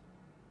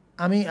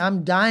I am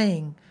dying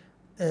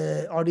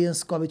audience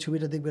কবে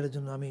ছবিটা দেখবে এর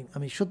জন্য।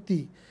 আমি সত্যি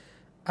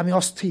আমি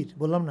অস্থির,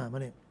 বললাম না,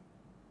 মানে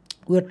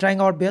we are trying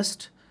our best.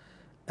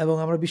 এবং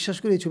আমরা বিশ্বাস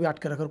করি এই ছবি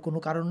আটকে রাখার কোনো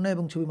কারণ নেই,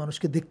 এবং ছবি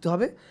মানুষকে দেখতে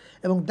হবে।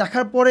 এবং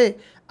দেখার পরে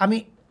আমি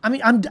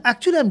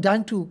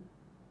dying to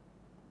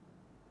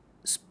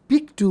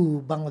speak to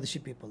Bangladeshi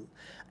people.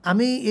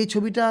 আমি এই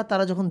ছবিটা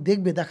তারা যখন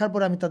দেখবে, দেখার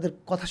পরে আমি তাদের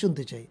কথা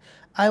শুনতে চাই।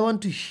 I want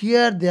to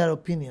here there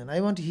opinion, I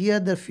want to here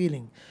there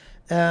feeling.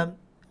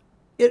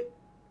 এর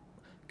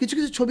কিছু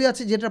কিছু ছবি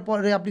আছে যেটার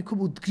পরে আপনি খুব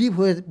উদ্গ্রীব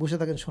হয়ে বসে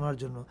থাকেন শোনার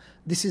জন্য।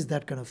 This is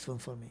that kind of film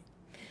for me.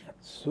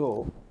 So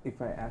if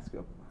I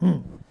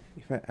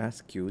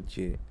ask you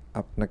যে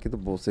আপনাকে তো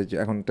বলছে যে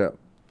এখন একটা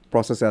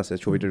প্রসেসে আছে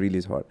ছবিটা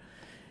রিলিজ হওয়ার,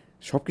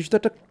 সব কিছু তো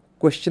একটা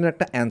কোয়েশ্চেনের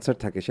একটা অ্যান্সার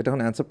থাকে, সেটা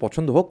এখন অ্যান্সার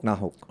পছন্দ হোক না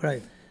হোক,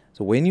 রাইট?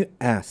 সো ওয়েন ইউ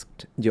অ্যাস্কড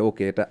যে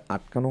ওকে এটা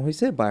আটকানো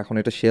হয়েছে বা এখন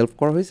এটা শেলফ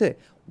করা হয়েছে,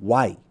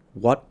 Why?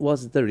 What was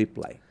the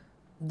reply?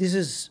 This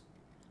is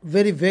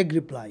very vague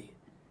reply.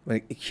 মানে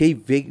সেই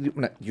ভেগ,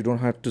 মানে you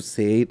don't have to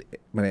say ইট,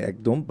 মানে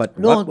একদম, বাট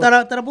নো,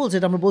 তারা বলছে,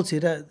 এটা আমরা বলছি,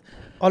 এটা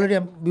অলরেডি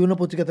বিভিন্ন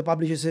পত্রিকাতে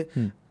পাবলিশ হয়েছে।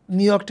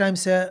 নিউ ইয়র্ক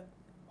টাইমসে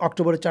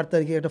অক্টোবরের 4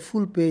 তারিখে একটা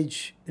ফুল পেজ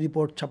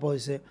রিপোর্ট ছাপা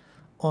হয়েছে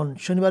অন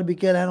শনিবার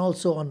বিকেল, and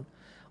also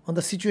on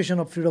the situation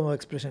of freedom of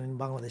expression in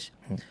Bangladesh,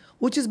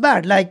 which is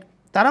bad. Like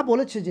তারা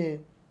বলেছে যে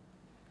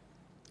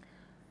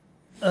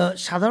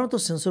সাধারণত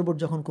সেন্সর বোর্ড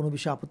যখন কোনো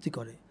বিষয়ে আপত্তি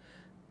করে,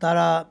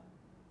 তারা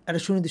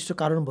একটা সুনির্দিষ্ট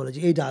কারণ বলে যে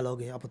এই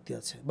ডায়ালগে আপত্তি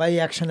আছে বা এই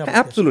অ্যাকশনে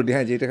অ্যাবসলিউটলি,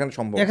 হ্যাঁ, যে এটা এখানে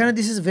সম্ভব। এখানে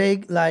দিস ইজ ভেগ,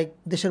 লাইক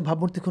দেশের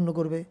ভাবমূর্তি ক্ষুণ্ণ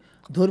করবে,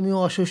 ধর্মীয়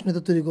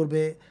অসহিষ্ণুতা তৈরি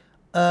করবে,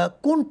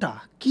 কোনটা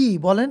কি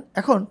বলেন?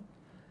 এখন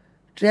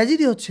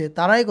ট্র্যাজেডি হচ্ছে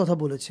তারা এই কথা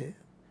বলেছে,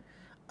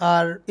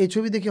 আর এই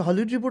ছবি দেখে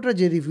হলিউড রিপোর্টার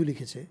যে রিভিউ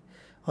লিখেছে,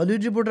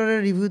 হলিউড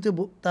রিপোর্টারের রিভিউতে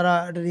তারা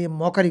এটা নিয়ে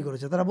মকারি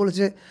করেছে। তারা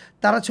বলেছে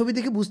তারা ছবি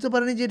দেখে বুঝতে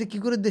পারেনি যে এটা কী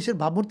করে দেশের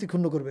ভাবমূর্তি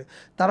ক্ষুণ্ণ করবে।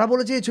 তারা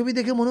বলেছে এই ছবি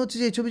দেখে মনে হচ্ছে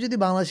যে এই ছবি যদি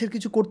বাংলাদেশের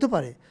কিছু করতে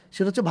পারে,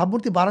 সেটা হচ্ছে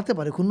ভাবমূর্তি বাড়াতে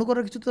পারে, ক্ষুণ্ণ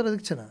করার কিছু তারা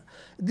দেখছে না।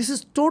 দিস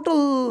ইজ টোটাল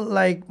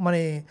লাইক,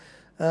 মানে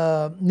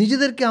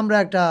নিজেদেরকে আমরা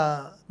একটা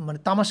মানে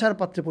তামাশার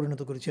পাত্রে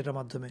পরিণত করেছি এটার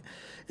মাধ্যমে।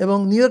 এবং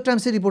নিউ ইয়র্ক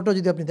টাইমসের রিপোর্টটা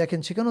যদি আপনি দেখেন,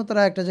 সেখানেও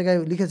তারা একটা জায়গায়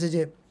লিখেছে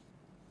যে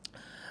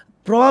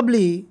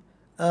প্রবাবলি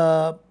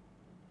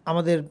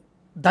আমাদের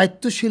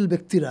দায়িত্বশীল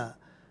ব্যক্তিরা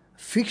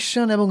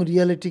ফিকশন এবং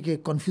রিয়ালিটিকে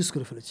কনফিউজ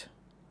করে ফেলেছে।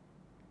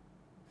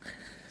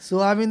 So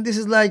I mean this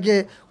is like a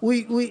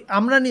we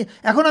আমরা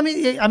এখন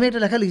আমি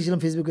একটা লেখা লিখেছিলাম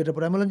ফেসবুকে, এটার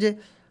পরে আমি বললাম যে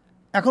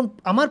এখন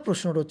আমার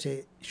প্রশ্নটা হচ্ছে,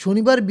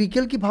 শনিবার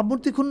বিকেল কি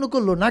ভাবমূর্তি ক্ষুণ্ণ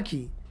করলো,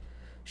 নাকি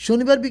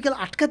শনিবার বিকেল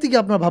আটকাতে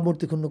গিয়ে আপনার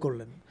ভাবমূর্তি ক্ষুণ্ণ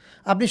করলেন?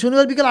 আপনি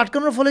শনিবার বিকেল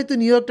আটকানোর ফলেই তো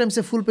new York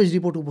টাইমসে full page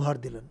report উপহার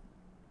দিলেন।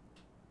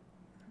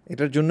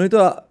 এটার জন্যই তো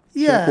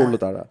করলো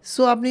তারা।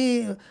 সো আপনি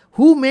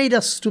who made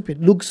us stupid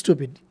look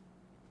stupid?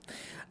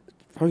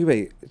 Faruqui ভাই,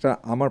 এটা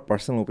আমার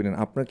পার্সোনাল ওপিনিয়ন।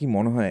 আপনার কি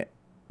মনে হয়,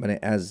 মানে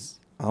অ্যাজ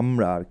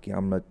আমরা আর কি,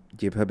 আমরা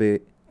যেভাবে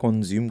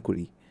কনজিউম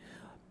করি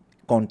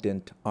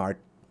কন্টেন্ট, আর্ট,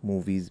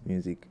 মুভিজ,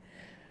 মিউজিক,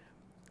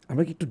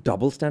 আমরা কি একটু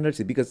ডাবল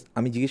স্ট্যান্ডার্ডসে? বিকজ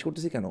আমি জিজ্ঞেস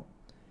করতেছি কেন,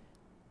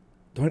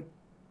 ধরেন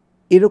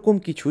এরকম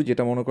কিছু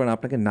যেটা মনে করেন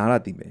আপনাকে নাড়া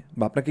দিবে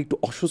বা আপনাকে একটু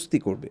অস্বস্তি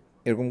করবে,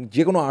 এরকম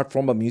যে কোনো আর্ট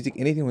ফর্ম বা মিউজিক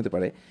এনিথিং হতে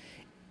পারে,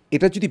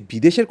 এটা যদি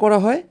বিদেশের করা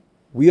হয়,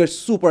 উই আর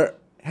সুপার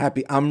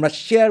হ্যাপি। আমরা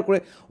শেয়ার করে,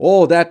 ও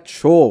দ্যাট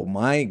শো,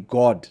 মাই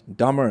গড,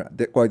 ডামার,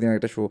 কয়েকদিন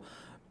একটা শো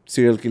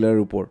সিরিয়াল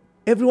কিলারের উপর,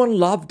 এভরিওয়ান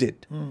লাভড ইট।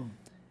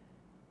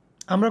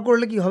 আমরা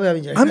করলে কি হবে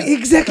আমি জানি, আমি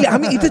এক্স্যাক্টলি,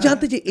 আমি এটা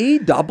জানতে চাই এই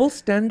ডাবল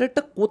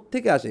স্ট্যান্ডার্ডটা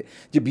কোত্থেকে আসে,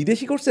 যে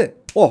বিদেশি করছে,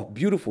 ওহ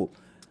বিউটিফুল।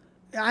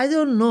 আই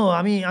ডোন্ট নো,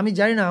 আমি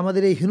জানি না।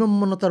 আমাদের এই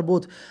হীনম্মন্যতার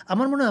বোধ,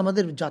 আমার মনে হয়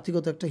আমাদের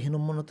জাতিগত একটা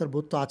হীনম্মন্যতার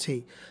বোধ তো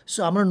আছেই। সো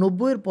আমরা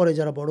 90-এর পরে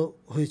যারা বড়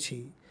হয়েছি,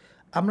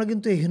 আমরা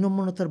কিন্তু এই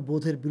হীনম্মন্যতার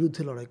বোধের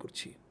বিরুদ্ধে লড়াই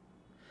করছি।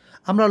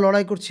 আমরা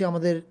লড়াই করছি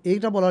আমাদের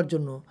এইটা বলার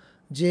জন্য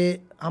যে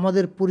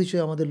আমাদের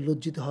পরিচয়, আমাদের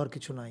লজ্জিত হওয়ার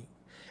কিছু নাই।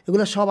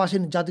 এগুলো সব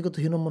আসেন জাতিগত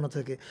হীনম্মন্যতা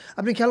থেকে।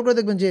 আপনি খেয়াল করে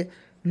দেখবেন যে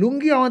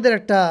লুঙ্গি আমাদের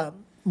একটা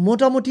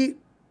মোটামুটি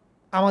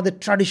আমাদের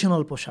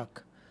ট্র্যাডিশনাল পোশাক।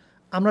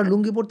 আমরা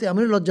লুঙ্গি পরতে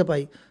এমনই লজ্জা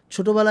পাই।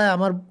 ছোটোবেলায়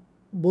আমার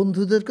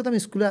বন্ধুদেরকে তো আমি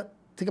স্কুলে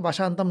থেকে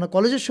বাসা আনতাম না,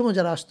 কলেজের সময়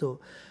যারা আসতো,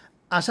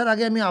 আসার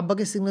আগে আমি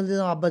আব্বাকে সিগন্যাল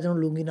দিতাম আব্বা যেন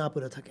লুঙ্গি না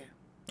পরে থাকে।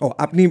 ও,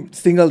 আপনি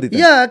সিঙ্গেল দিতেন?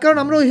 কারণ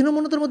আমরা ওই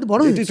হীনমন্যতার মধ্যে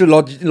বড় হয়েছি।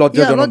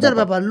 লজ্জার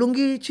ব্যাপার,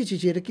 লুঙ্গি ছি,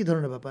 এটা কী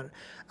ধরনের ব্যাপার?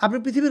 আপনি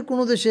পৃথিবীর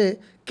কোনো দেশে,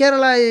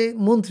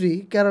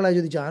 কেরালায়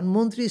যদি যান,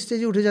 মন্ত্রী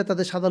স্টেজে উঠে যায়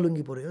তাদের সাদা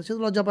লুঙ্গি পরে, সে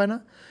তো লজ্জা পায় না।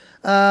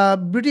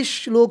 ব্রিটিশ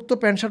লোক তো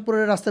প্যান্ট শার্ট পরে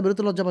রাস্তায়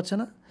বেরোতে লজ্জা পাচ্ছে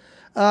না।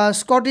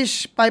 স্কটিশ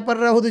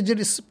পাইপাররা ওদের যে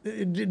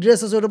ড্রেস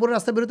আছে ওটা পরে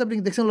রাস্তায় বেরোতে আপনি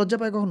দেখছেন লজ্জা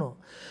পায় কখনো?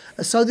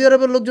 সৌদি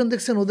আরবের লোকজন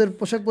দেখছেন ওদের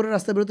পোশাক পরে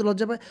রাস্তায় বেরোতে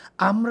লজ্জা পায়।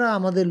 আমরা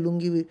আমাদের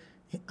লুঙ্গি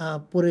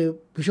পরে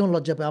ভীষণ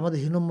লজ্জা পাই। আমাদের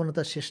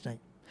হীনম্মন্যতার শেষ নাই।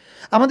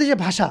 আমাদের যে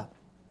ভাষা,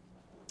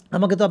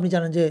 আমাকে তো আপনি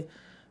জানেন যে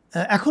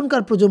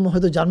এখনকার প্রজন্ম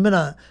হয়তো জানবে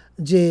না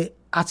যে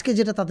আজকে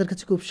যেটা তাদের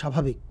কাছে খুব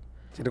স্বাভাবিক,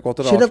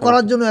 সেটা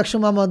করার জন্য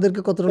একসময়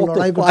আমাদেরকে কতটা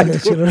লড়াই করতে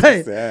হয়েছিল।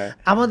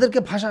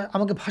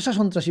 আমাকে ভাষা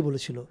সন্ত্রাসী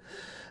বলেছিল,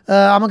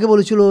 আমাকে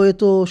বলেছিল এ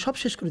তো সব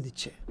শেষ করে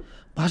দিচ্ছে,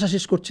 ভাষা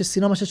শেষ করছে,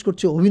 সিনেমা শেষ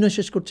করছে, অভিনয়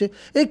শেষ করছে।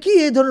 কি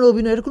এই ধরনের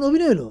অভিনয়? এর কোনো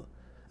অভিনয় হলো?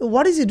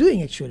 What is E doing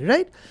actually,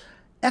 right?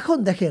 এখন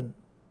দেখেন,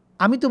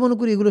 আমি তো মনে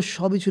করি এগুলো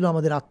সবই ছিল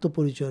আমাদের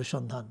আত্মপরিচয়ের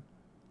সন্ধান।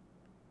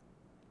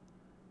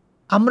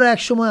 আমরা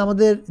একসময়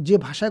আমাদের যে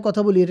ভাষায়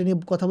কথা বলি এটা নিয়ে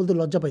কথা বলতে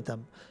লজ্জা পাইতাম।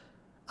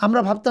 আমরা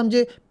ভাবতাম যে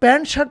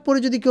প্যান্ট শার্ট পরে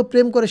যদি কেউ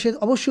প্রেম করে সে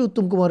অবশ্যই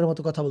উত্তম কুমারের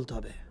মতো কথা বলতে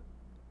হবে,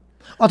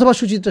 অথবা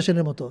সুচিত্রা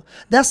সেনের মতো।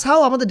 দ্যাটস হাউ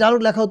আমাদের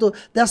ডায়লগ লেখা হতো,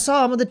 দ্যাটস হাউ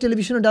আমাদের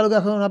টেলিভিশনের ডায়লগ।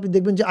 এখন আপনি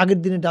দেখবেন যে আগের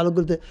দিনের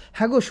ডায়লগগুলোতে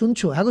হ্যাঁ গো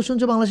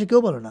শুনছো বাংলাদেশে কেউ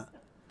বলে না।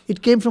 ইট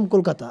কেম ফ্রম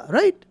কলকাতা,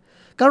 রাইট?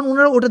 কারণ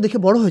ওনারা ওটা দেখে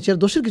বড় হয়েছে, আর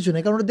দোষের কিছু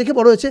নেই, কারণ ওটা দেখে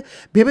বড় হয়েছে,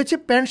 ভেবেছে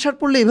প্যান্ট শার্ট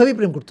পরলে এইভাবেই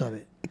প্রেম করতে হবে।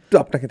 একটু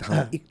আপনাকে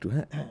একটু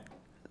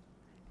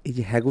এই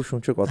যে হ্যাঁ গো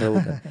শুনছো কথা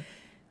বলতে,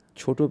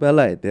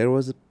 ছোটবেলায় দেয়ার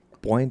ওয়াজ এ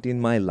point in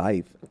my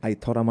life I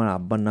thought আমার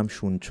আব্বার নাম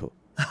শুনছো।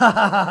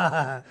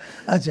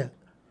 আচ্ছা,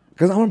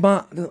 কারণ আমার মা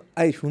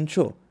এই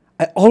শুনছো,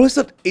 আই অলওয়েজ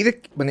থট এটা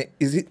মানে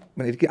ইজ ইট,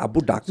 মানে এটা কি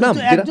আব্বুর ডাক নাম?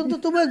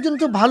 একজন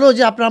তো ভালো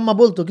যে আপনার আম্মা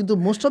বলতো, কিন্তু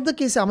মোস্ট অফ দ্য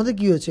কেসে আমাদের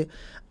কি হয়েছে,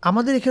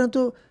 আমাদের এখানে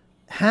তো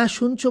হ্যাঁ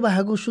শুনছো বা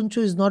হ্যাঁ গো শুনছো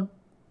is not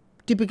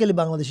typically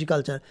Bangladeshi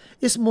culture,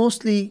 it's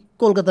mostly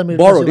কলকাতার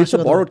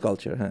বড়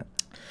কালচার। হ্যাঁ,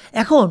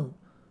 এখন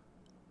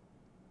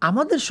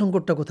আমাদের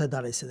সংকটটা কোথায়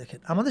দাঁড়াইছে দেখেন,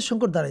 আমাদের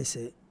সংকট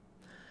দাঁড়াইছে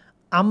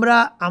আমরা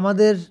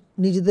আমাদের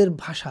নিজেদের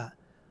ভাষা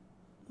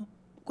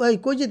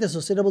কই যেতেছ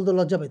সেটা বলতে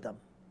লজ্জা পেতাম।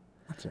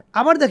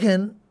 আবার দেখেন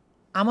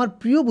আমার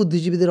প্রিয়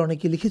বুদ্ধিজীবীদের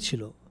অনেকে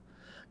লিখেছিল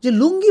যে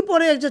লুঙ্গি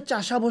পরে একজন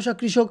চাষা বসা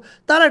কৃষক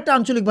তারা একটা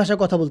আঞ্চলিক ভাষায়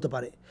কথা বলতে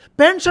পারে,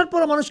 প্যান্ট শার্ট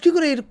পরা মানুষ কী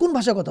করে কোন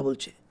ভাষায় কথা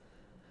বলছে।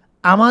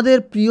 আমাদের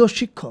প্রিয়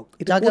শিক্ষক,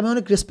 যাকে আমি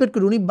অনেক রেসপেক্ট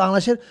করি, উনি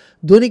বাংলাদেশের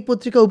দৈনিক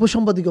পত্রিকা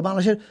উপসম্পাদকীয়,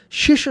 বাংলাদেশের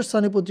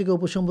শীর্ষস্থানীয় পত্রিকা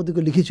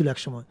উপসম্পাদকীয় লিখেছিল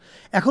একসময়।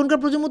 এখনকার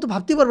প্রজন্ম তো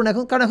ভাবতেই পারবো না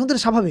এখন, কারণ এখন তো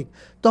স্বাভাবিক,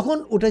 তখন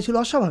ওটাই ছিল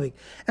অস্বাভাবিক।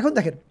 এখন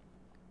দেখেন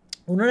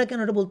ওনারা কেন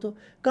এটা বলতো,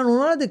 কারণ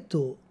ওনারা দেখতো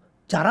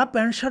যারা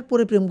প্যান্ট শার্ট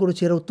পরে প্রেম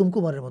করেছে এরা উত্তম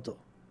কুমারের মতো,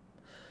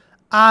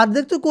 আর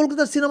দেখতো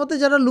কলকাতার সিনেমাতে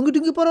যারা লুঙ্গি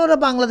টুঙ্গি পরে ওরা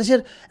বাংলাদেশের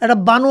একটা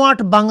বানোয়াট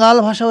বাঙ্গাল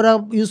ভাষা ওরা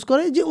ইউজ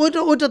করে, যে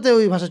ওইটাতে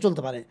ওই ভাষা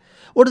চলতে পারে,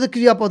 ওটাতে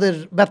ক্রিয়াপদের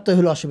ব্যত্যয়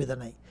হলে অসুবিধা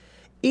নাই।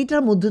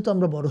 এইটার মধ্যে তো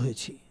আমরা বড়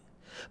হয়েছি,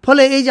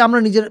 ফলে এই যে আমরা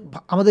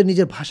আমাদের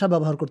নিজের ভাষা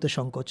ব্যবহার করতে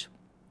সংকোচ,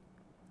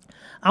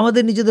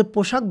 আমাদের নিজেদের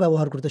পোশাক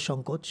ব্যবহার করতে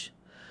সংকোচ,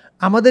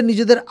 আমাদের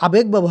নিজেদের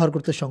আবেগ ব্যবহার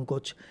করতে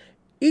সংকোচ,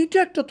 এইটা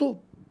একটা তো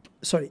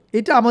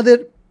এটা আমাদের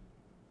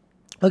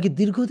কি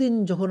দীর্ঘদিন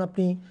যখন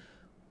আপনি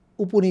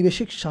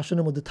উপনিবেশিক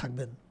শাসনের মধ্যে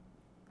থাকবেন,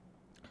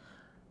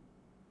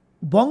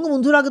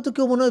 বঙ্গবন্ধুর আগে তো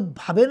কেউ মনে হয়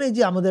ভাবে নাই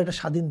যে আমাদের একটা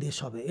স্বাধীন দেশ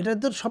হবে, এটা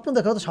তো স্বপ্ন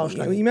দেখা তো সাহস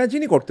লাগে,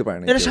 ইমাজিনই করতে পারে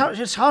না, এটা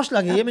সাহস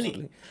লাগে।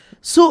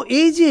 সো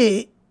এই যে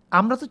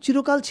আমরা তো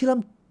চিরকাল ছিলাম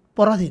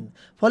পরাধীন,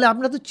 ফলে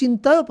আমরা তো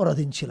চিন্তায়ও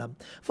পরাধীন ছিলাম,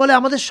 ফলে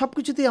আমাদের সব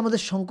কিছুতেই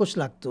আমাদের সংকোচ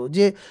লাগতো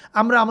যে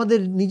আমরা আমাদের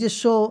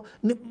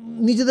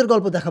নিজেদের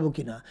গল্প দেখাবো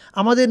কিনা,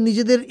 আমাদের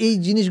নিজেদের এই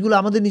জিনিসগুলো,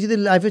 আমাদের নিজেদের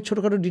লাইফের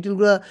ছোটোখাটো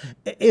ডিটেলগুলো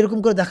এরকম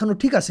করে দেখানো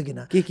ঠিক আছে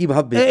কিনা, কি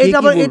ভাববে,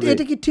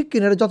 এটা কি ঠিক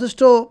কিনা, এটা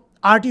যথেষ্ট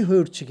আর্টি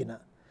হয়ে উঠছে কিনা।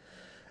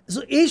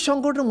 সো এই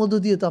সংকটের মধ্য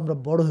দিয়ে তো আমরা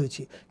বড়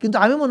হয়েছি। কিন্তু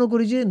আমি মনে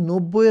করি যে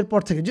 90-এর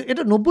পর থেকে, যে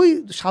এটা 90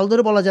 সাল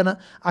ধরে বলা যায় না,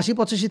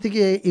 80-85 থেকে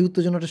এই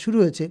উত্তেজনাটা শুরু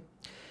হয়েছে,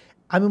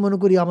 আমি মনে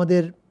করি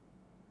আমাদের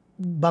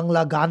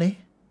বাংলা গানে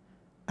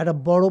একটা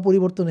বড়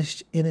পরিবর্তন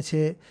এনেছে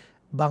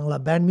বাংলা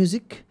ব্যান্ড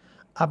মিউজিক।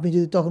 আপনি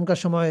যদি তখনকার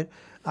সময়ের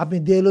আপনি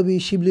দেলবি,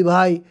 শিবলি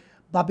ভাই,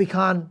 বাপি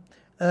খান,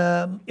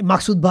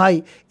 মাকসুদ ভাই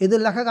এদের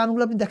লেখা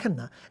গানগুলো আপনি দেখেন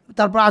না,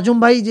 তারপর আজম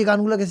ভাই যে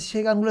গানগুলো গেছে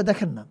সেই গানগুলো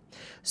দেখেন না।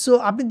 সো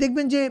আপনি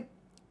দেখবেন যে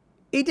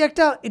এটা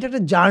একটা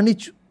জার্নি,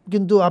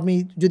 কিন্তু আমি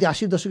যদি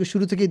 80-এর দশকের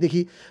শুরু থেকেই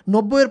দেখি,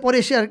 90-এর পরে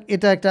এসে আর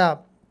এটা একটা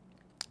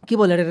কী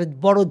বলে, এটা একটা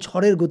বড়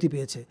ঝড়ের গতি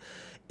পেয়েছে।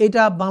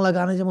 এটা বাংলা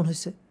গানে যেমন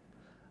হয়েছে,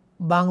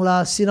 বাংলা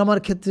সিনেমার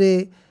ক্ষেত্রে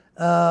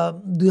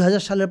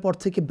 2000 সালের পর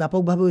থেকে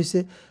ব্যাপকভাবে হয়েছে,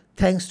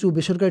 থ্যাঙ্কস টু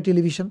বেসরকারি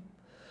টেলিভিশন।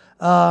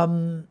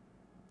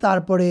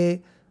 তারপরে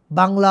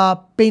বাংলা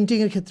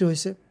পেইন্টিংয়ের ক্ষেত্রে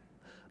হয়েছে,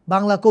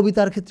 বাংলা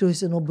কবিতার ক্ষেত্রে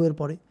হয়েছে 90-এর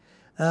পরে।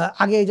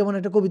 আগে যেমন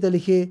একটা কবিতা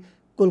লিখে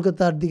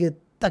কলকাতার দিকে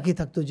তাকিয়ে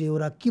থাকতো যে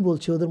ওরা কি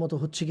বলছে, ওদের মতো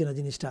হচ্ছে কিনা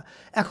জিনিসটা।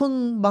 এখন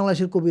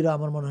বাংলাদেশের কবিরা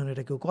আমার মনে হয়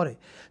এটা কেউ করে।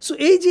 সো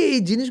এই যে এই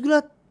জিনিসগুলো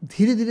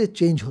ধীরে ধীরে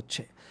চেঞ্জ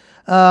হচ্ছে।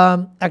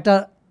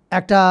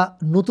 একটা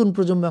নতুন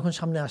প্রজন্ম এখন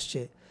সামনে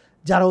আসছে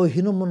যারা ওই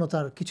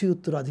হীনম্মন্যতার কিছুই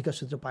উত্তরাধিকার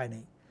সূত্রে পায়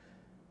নাই।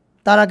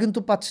 তারা কিন্তু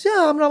পাচ্ছে যে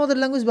আমরা আমাদের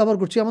ল্যাঙ্গুয়েজ ব্যবহার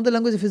করছি, আমাদের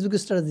ল্যাঙ্গুয়েজে ফেসবুকে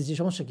স্ট্যাটাস দিচ্ছি,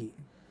 সমস্যা কি,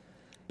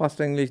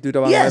 5টা ইংলিশ 2টা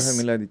বাংলা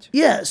মিলাই দিচ্ছি।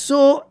 সো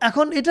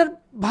এখন এটার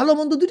ভালো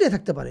মন্দ দুইটাই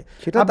থাকতে পারে,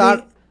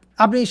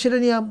 আপনি সেটা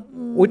নিয়ে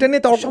ওইটা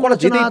নিয়ে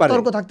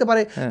তর্ক থাকতে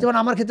পারে। যেমন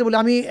আমার ক্ষেত্রে বলি,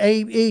 আমি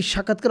এই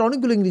সাক্ষাৎকারে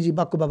অনেকগুলো ইংরেজি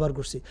বাক্য ব্যবহার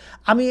করছি,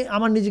 আমি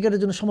আমার নিজেকে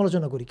এর জন্য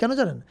সমালোচনা করি। কেন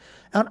জানেন?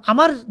 এখন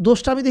আমার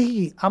দোষটা আমি দেখি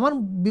কি, আমার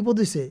বিপদ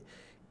হয়েছে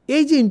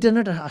এই যে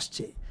ইন্টারনেট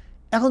আসছে,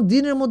 এখন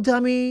দিনের মধ্যে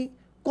আমি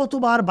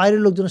কতবার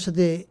বাইরের লোকজনের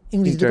সাথে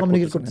ইংরেজিতে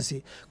কমিউনিকেট করতেছি,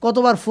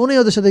 কতবার ফোনে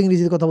ওদের সাথে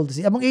ইংরেজিতে কথা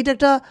বলতেছি, এবং এটা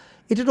একটা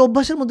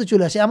অভ্যাসের মধ্যে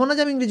চলে আসে। এমন না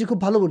যে আমি ইংরেজি খুব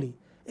ভালো বলি,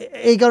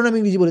 এই কারণে আমি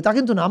ইংরেজি বলি, তা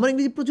কিন্তু না। আমার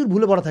ইংরেজি প্রচুর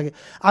ভুলে পড়া থাকে,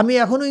 আমি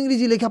এখনও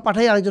ইংরেজি লেখা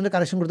পাঠাই আরেকজনের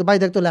কারেকশন করতে, ভাই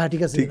দেখতো লেখা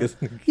ঠিক আছে,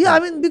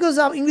 বিকজ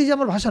ইংরেজি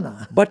আমার ভাষা না।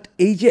 বাট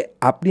এই যে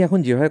আপনি এখন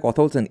যেভাবে কথা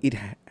বলছেন, it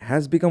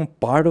has become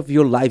part of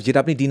your life, যেটা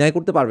আপনি ডিনাই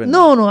করতে পারবেন না।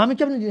 নো, আমি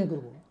কেমন ডিনাই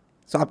করবো?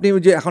 সো আপনি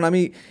যে এখন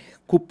আমি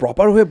খুব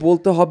প্রপার হয়ে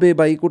বলতে হবে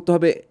বা ই করতে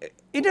হবে,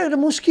 এটা একটা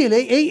মুশকিল।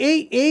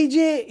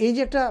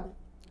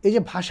 এই যে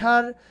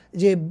ভাষার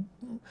যে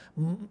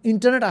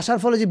ইন্টারনেট আসার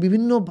ফলে যে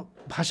বিভিন্ন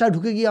ভাষা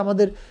ঢুকে গিয়ে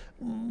আমাদের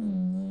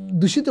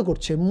দূষিত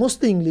করছে,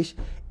 মস্ত ইংলিশ,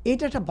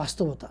 এটা একটা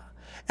বাস্তবতা।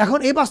 এখন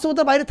এই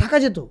বাস্তবতার বাইরে থাকা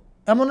যেত,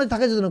 এমন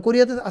থাকা যেত না।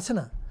 কোরিয়াতে আছে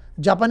না,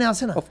 জাপানে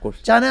আছে না,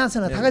 চায়নায় আছে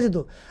না, থাকা যেত।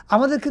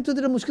 আমাদের ক্ষেত্রে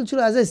এটা মুশকিল ছিল।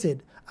 অ্যাজ আই সেড,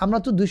 আমরা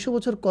তো 200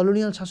 বছর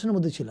কলোনিয়াল শাসনের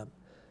মধ্যে ছিলাম।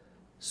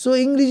 সো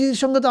ইংরেজির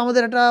সঙ্গে তো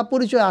আমাদের একটা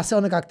পরিচয় আছে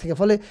অনেক আগ থেকে,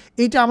 ফলে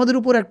এইটা আমাদের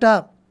উপর একটা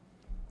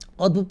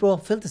অদ্ভুত প্রভাব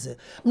ফেলতেছে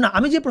না।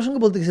 আমি যে প্রসঙ্গে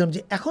বলতে গেছিলাম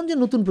যে এখন যে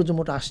নতুন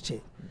প্রজন্মটা আসছে,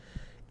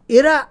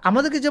 এরা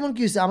আমাদেরকে যেমন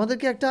কী হয়েছে,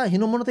 আমাদেরকে একটা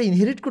হীনম্মন্যতা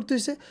ইনহেরিট করতে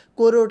হয়েছে,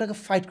 করে ওটাকে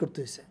ফাইট করতে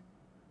হয়েছে,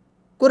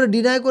 করে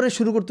ডিনাই করে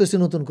শুরু করতে হয়েছে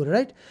নতুন করে,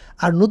 রাইট?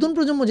 আর নতুন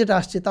প্রজন্ম যেটা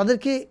আসছে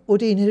তাদেরকে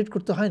ওইটা ইনহেরিট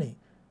করতে হয় নাই।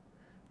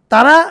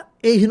 তারা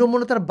এই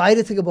হীনম্মন্যতার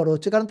বাইরে থেকে বড়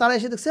হচ্ছে, কারণ তারা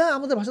এসে দেখছে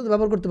আমাদের ভাষাতে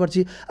ব্যবহার করতে পারছি,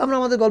 আমরা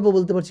আমাদের গল্প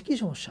বলতে পারছি, কী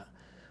সমস্যা?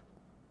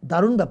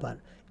 দারুণ ব্যাপার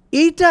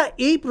এইটা।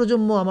 এই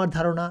প্রজন্ম আমার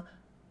ধারণা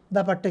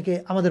ব্যাপারটাকে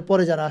আমাদের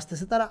পরে যারা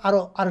আসতেছে তারা আরো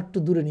একটু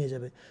দূরে নিয়ে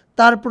যাবে।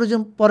 তার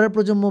পরের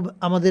প্রজন্ম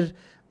আমাদের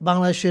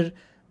বাংলাদেশের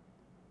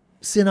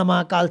সিনেমা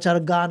কালচার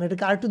গান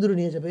এটাকে আরেকটু দূরে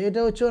নিয়ে যাবে। এটা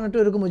হচ্ছে অনেকটা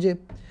এরকম যে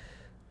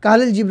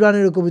খালিল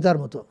জিবরানের কবিতার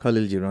মতো,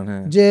 খালিল জিবরান,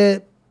 হ্যাঁ, যে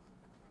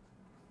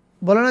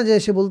বলে না যে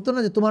সে বলতো না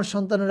যে তোমার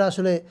সন্তানেরা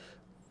আসলে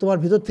তোমার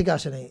ভিতর থেকে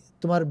আসে নাই,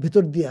 তোমার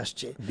ভিতর দিয়ে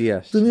আসছে।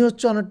 তুমি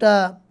হচ্ছে অনেকটা,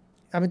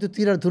 আমি তো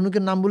তীর আর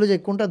ধনুকের নাম বলে যাই,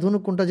 কোনটা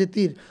ধনুক কোনটা যে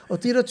তীর, ও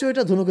তীর হচ্ছে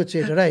ওইটা, ধনুক হচ্ছে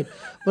এটা, রাইট?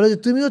 বলে যে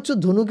তুমি হচ্ছে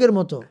ধনুকের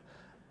মতো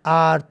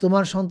আর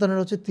তোমার সন্তানের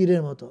হচ্ছে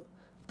তীরের মতো,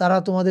 তারা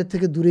তোমাদের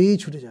থেকে দূরেই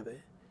ছুটে যাবে।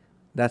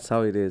 That's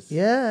how it is.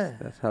 Yeah.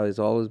 That's how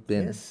it's always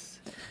been. Yes.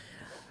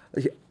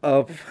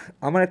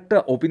 আমার একটা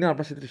ওপিনিয়ন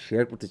আপনার সাথে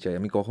শেয়ার করতে চাই।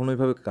 আমি কখনো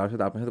এইভাবে কারোর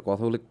সাথে আপনার সাথে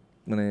কথা বলে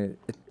মানে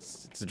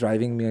ইটস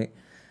ড্রাইভিং মি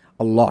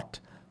আ লট।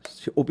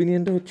 সে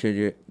ওপিনিয়নটা হচ্ছে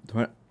যে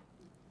ধর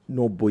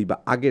 90 বা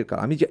আগের কাল,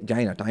 আমি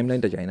যাই না টাইম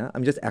লাইনটা যাই না,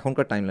 আমি জাস্ট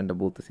এখনকার টাইম লাইনটা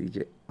বলতেছি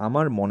যে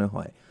আমার মনে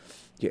হয়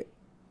যে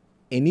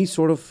any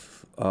sort of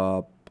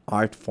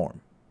art form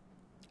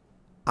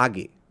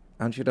আগে,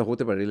 এখন সেটা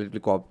হতে পারে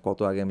রিলেটিভলি কত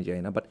আগে আমি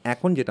জানি না, বাট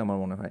এখন যেটা আমার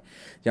মনে হয়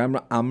যে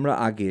আমরা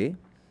আগে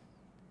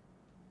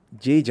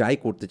যাই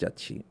করতে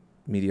চাচ্ছি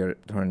মিডিয়ার,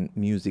 ধরেন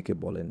মিউজিকে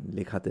বলেন,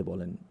 লেখাতে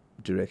বলেন,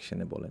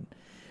 ডিরেকশনে বলেন,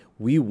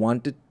 we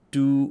wanted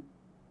to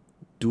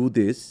do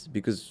this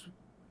because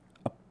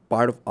a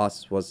part of us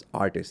was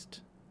artist.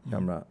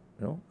 আমরা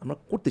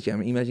করতে চাই,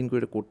 আমরা ইমাজিন করে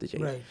এটা করতে চাই।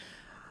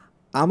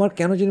 আমার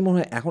কেন জানি মনে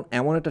হয় এখন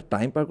এমন একটা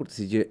টাইম পার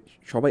করতেছি যে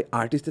সবাই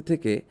আর্টিস্টের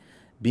থেকে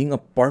বিং আ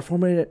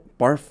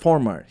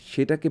পারফর্মার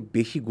সেটাকে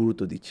বেশি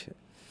গুরুত্ব দিচ্ছে।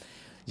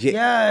 যে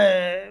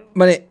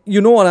মানে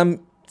you know what I am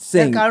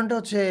saying, কারণটা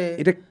হচ্ছে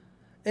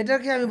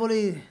এটাকে আমি বলি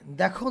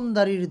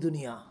দেখনদারির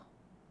দুনিয়া,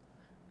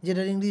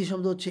 যেটার ইংরেজি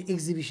শব্দ হচ্ছে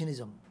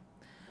এক্সিবিশনিজম।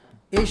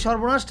 এই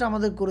সর্বনাশটা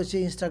আমাদের করেছে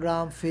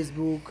ইনস্টাগ্রাম,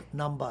 ফেসবুক,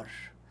 নাম্বার।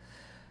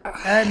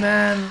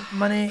 ম্যান,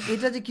 মানে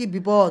এটা যে কি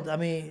বিপদ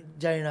আমি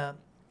জানি না।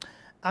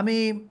 আমি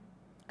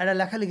একটা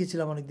লেখা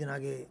লিখেছিলাম অনেকদিন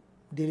আগে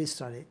ডেইলি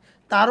স্টারে,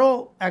 তারও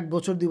 1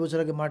 বছর 2 বছর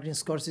আগে মার্টিন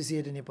স্করসেসি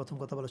এটা নিয়ে প্রথম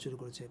কথা বলা শুরু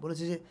করেছে।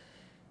 বলেছে যে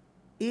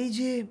এই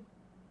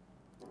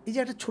যে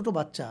একটা ছোট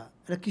বাচ্চা,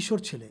 একটা কিশোর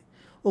ছেলে,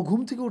 ও ঘুম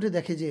থেকে উঠে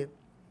দেখে যে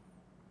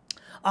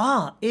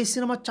এই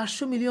সিনেমা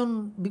 400 মিলিয়ন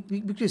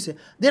বিক্রি হয়েছে,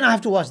 then I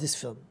have to watch this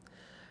film.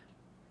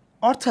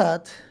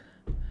 অর্থাৎ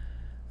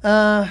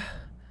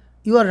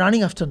you R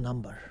running after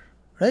number,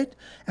 right?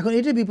 এখন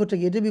এটার বিপদটা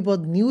কি? এটার বিপদ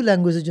নিউ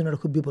ল্যাঙ্গুয়েজের জন্য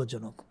খুব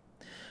বিপজ্জনক।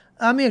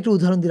 আমি একটা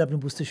উদাহরণ দিলে আপনি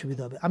বুঝতে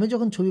সুবিধা হবে। আমি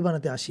যখন ছবি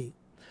বানাতে আসি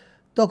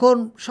তখন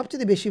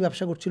সবচেয়ে বেশি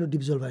ব্যবসা করছিল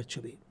ডিপজল ভাইয়ের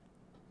ছবি।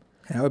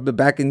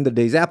 Back in the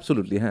days,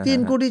 absolutely, হ্যাঁ,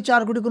 3 কোটি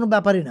 4 কোটি কোনো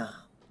ব্যাপারই না।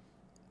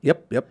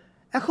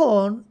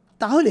 এখন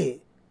তাহলে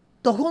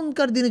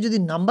তখনকার দিনে যদি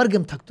নাম্বার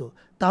গেম থাকতো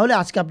তাহলে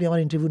আজকে আপনি আমার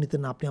ইন্টারভিউ নিতেন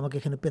না, আপনি আমাকে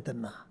এখানে পেতেন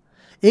না।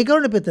 এই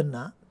কারণে পেতেন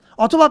না,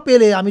 অথবা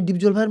পেলে আমি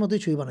ডিপজল ভাইয়ের মতোই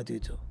ছবি বানাতে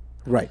হইতো,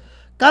 রাইট?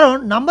 কারণ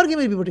নাম্বার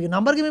গেমের বিপরীতে,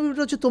 নাম্বার গেমের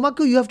বিপরীতে হচ্ছে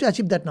তোমাকেও you have to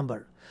achieve that number.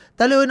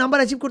 তাহলে ওই নাম্বার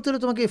অ্যাচিভ করতে হলে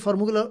তোমাকে এই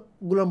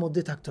ফর্মুলাগুলোর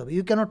মধ্যে থাকতে হবে।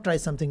 You cannot try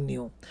something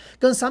new,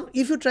 কারণ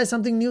if you try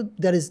something new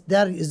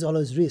there is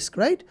always risk,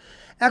 right?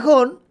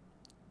 এখন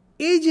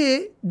এই যে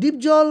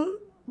ডিপজল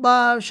বা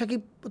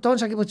সাকিব, তখন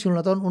সাকিব ছিল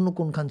না, তখন অন্য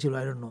কোন খান ছিল,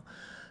 আই ডোন্ট নো।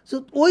 সো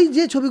ওই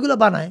যে ছবিগুলো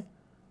বানায়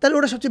তাহলে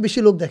ওটা সবচেয়ে বেশি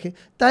লোক দেখে,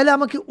 তাহলে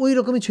আমাকে ওই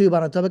রকমই ছবি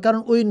বানাতে হবে,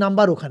 কারণ ওই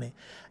নাম্বার ওখানে।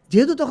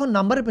 যেহেতু তখন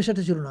নাম্বারের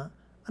পেশাটা ছিল না,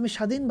 আমি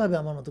স্বাধীনভাবে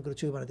আমার মতো করে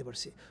ছবি বানাতে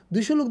পারছি।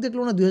 200 লোক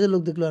দেখলো না 2000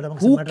 লোক দেখলো,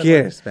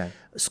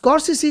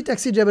 স্করসেসি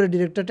ট্যাক্সি ড্রাইভারের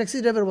director, taxi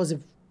driver was a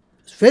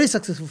very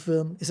successful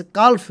film, it's a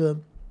cult film.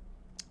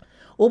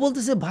 ও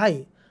বলতেছে ভাই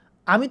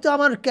আমি তো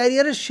আমার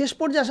ক্যারিয়ারের শেষ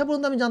পর্যায়ে আসা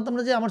পর্যন্ত আমি জানতাম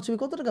না যে আমার ছবি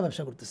কত টাকা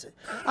ব্যবসা করতেছে।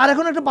 আর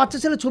এখন একটা বাচ্চা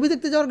ছেলে ছবি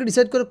দেখতে যাওয়ার আগে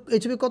ডিসাইড করে এই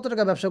ছবি কত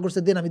টাকা ব্যবসা করছে,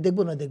 দেন আমি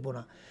দেখবো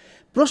না।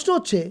 প্রশ্ন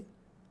হচ্ছে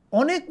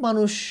অনেক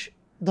মানুষ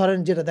ধরেন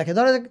যেটা দেখে,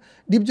 ধরেন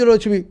ডিপজলের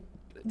ছবি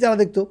যারা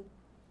দেখতো,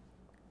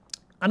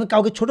 আমি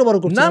কাউকে ছোট বড়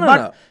করছি না,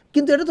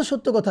 কিন্তু এটা তো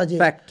সত্য কথা যে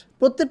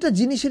প্রত্যেকটা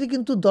জিনিসেরই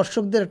কিন্তু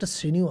দর্শকদের একটা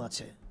শ্রেণীও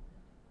আছে।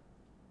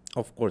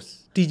 অফকোর্স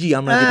টিজি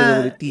আমরা যেটা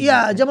বলি টিজি,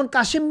 যেমন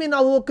কাসিম বিন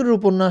আবু বকরের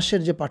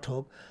উপন্যাসের যে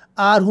পাঠক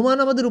আর হুমায়ুন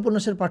আহমেদের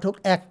উপন্যাসের পাঠক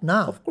এক না,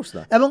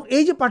 এবং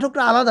এই যে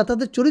পাঠকরা আলাদা,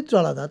 তাদের চরিত্র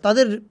আলাদা,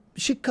 তাদের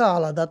শিক্ষা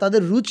আলাদা,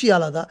 তাদের রুচি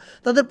আলাদা,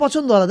 তাদের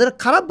পছন্দ আলাদা। এটা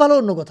খারাপ ভালো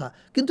অন্য কথা,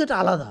 কিন্তু এটা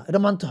আলাদা, এটা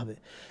মানতে হবে।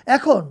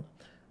 এখন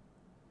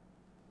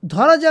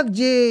ধরা যাক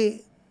যে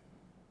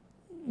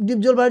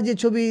ডিপজল ভাইয়ের যে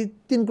ছবি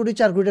 3 কোটি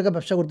 4 কোটি টাকা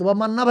ব্যবসা করতো, বা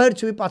মান্না ভাইয়ের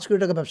ছবি 5 কোটি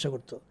টাকা ব্যবসা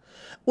করতো,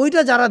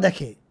 ওইটা যারা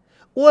দেখে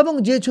ও এবং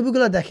যে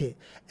ছবিগুলো দেখে।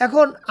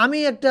 এখন আমি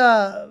একটা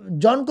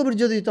জন কবির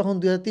যদি তখন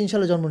 2003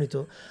 সালে জন্ম নিত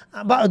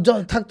বা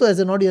থাকতো অ্যাজ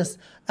এন অডিয়েন্স,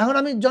 এখন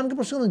আমি জনকে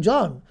প্রশ্ন করতাম,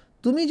 জন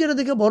তুমি যেটা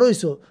দেখে বড়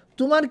হইছো,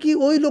 তোমার কি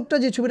ওই লোকটা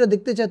যে ছবিটা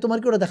দেখতে চায় তোমার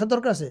কি ওটা দেখার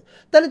দরকার আছে?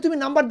 তাহলে তুমি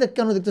নাম্বার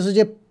কেন দেখতেছো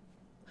যে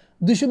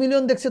 200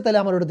 মিলিয়ন দেখছে, তাহলে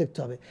আমার ওটা দেখতে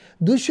হবে।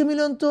 200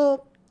 মিলিয়ন তো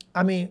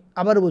আমি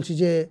আবারও বলছি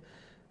যে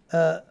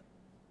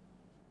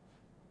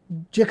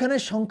যেখানে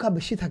সংখ্যা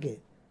বেশি থাকে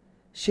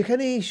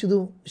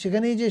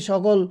সেখানেই যে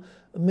সকল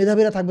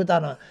মেধাবীরা থাকবে তা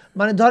না।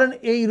 মানে ধরেন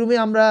এই রুমে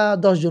আমরা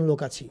 10 জন লোক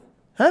আছি,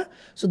 হ্যাঁ,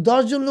 সো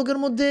 10 জন লোকের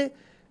মধ্যে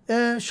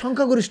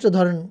সংখ্যাগরিষ্ঠ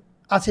ধরেন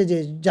আছে যে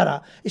যারা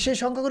সেই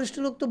সংখ্যাগরিষ্ঠ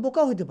লোক তো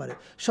বোকাও হইতে পারে।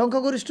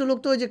 সংখ্যাগরিষ্ঠ লোক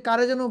তো ওই যে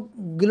কারে যেন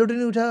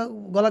গিলোটিনে উঠা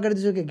গলা কেটে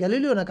দিয়েছে,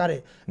 গ্যালিলিও না কারে,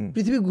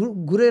 পৃথিবী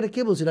ঘুরে,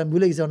 কে বলছিল আমি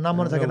ভুলে গেছি, আমার নাম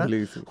মনে থাকে না,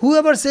 হু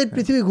এভার সেড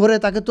পৃথিবী ঘুরে,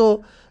 তাকে তো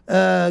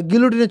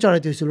গিলোটিনে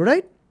চড়াইতে হয়েছিল,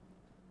 রাইট?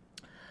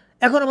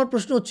 এখন আমার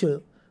প্রশ্ন হচ্ছে,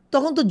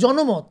 তখন তো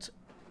জনমত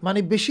মানে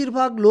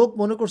বেশিরভাগ লোক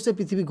মনে করছে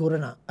পৃথিবী ঘোরে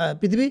না,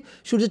 পৃথিবী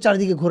সূর্যের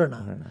চারিদিকে ঘোরে না।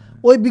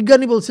 ওই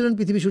বিজ্ঞানী বলছিলেন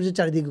পৃথিবী সূর্যের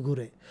চারিদিকে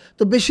ঘুরে।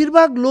 তো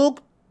বেশিরভাগ লোক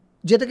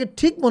যেটাকে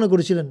ঠিক মনে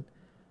করেছিলেন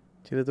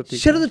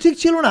সেটা তো ঠিক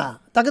ছিল না,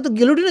 তাকে তো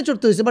গিলোটিনে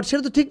চড়তে হয়েছে, বাট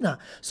সেটা তো ঠিক না।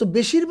 সো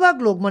বেশিরভাগ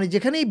লোক মানে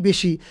যেখানেই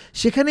বেশি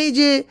সেখানেই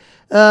যে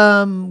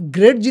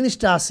গ্রেট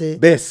জিনিসটা আছে,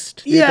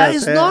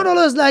 it's not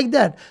always like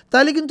that.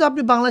 তাহলে কিন্তু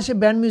আপনি বাংলাদেশে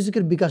ব্যান্ড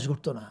মিউজিকের বিকাশ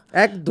ঘটতো না,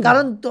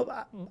 কারণ তো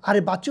আরে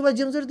বাচ্চু ভাই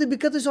জেমসের তো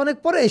বিখ্যাত হয়েছে অনেক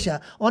পরে, এসা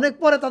অনেক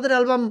পরে তাদের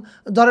অ্যালবাম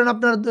ধরেন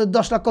আপনার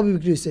 10 লাখ কপি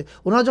বিক্রি হয়েছে।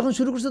 ওনারা যখন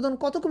শুরু করছে তখন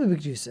কত কপি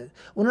বিক্রি হয়েছে?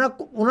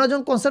 ওনারা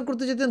যখন কনসার্ট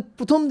করতে যেতেন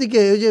প্রথম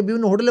দিকে, ওই যে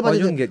বিভিন্ন হোটেলে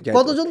বাজাতেন,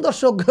 কতজন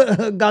দর্শক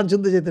গান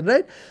শুনতে যেতেন,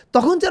 রাইট?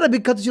 তখন যারা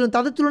বিখ্যাত ছিলেন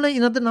তাদের তুলনায়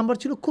ইনাদের নাম্বার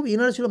ছিল খুব,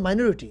 ইনারা ছিল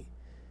মাইনরিটি,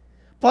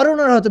 পরে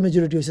ওনারা হয়তো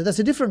মেজরিটি হয়েছে, দ্যাটস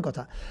এ ডিফারেন্ট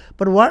কথা।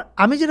 বাট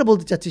আমি যেটা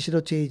বলতে চাচ্ছি সেটা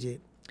হচ্ছে এই যে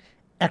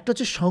একটা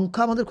হচ্ছে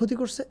সংখ্যা আমাদের ক্ষতি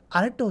করছে,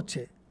 আরেকটা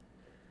হচ্ছে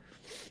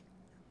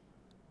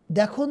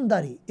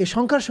দেখনদারি, এই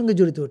সংখ্যার সঙ্গে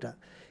জড়িত ওটা,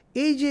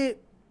 এই যে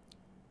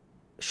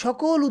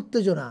সকল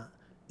উত্তেজনা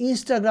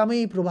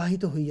ইনস্টাগ্রামেই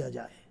প্রবাহিত হইয়া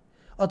যায়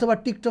অথবা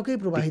টিকটকেই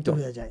প্রবাহিত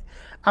হইয়া যায়।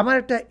 আমার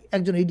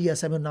একজন এডি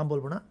আছে, আমি নাম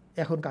বলবো না,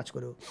 এখন কাজ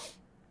করেও,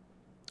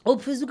 ও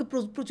ফেসবুকে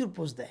প্রচুর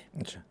পোস্ট দেয়,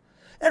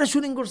 একটা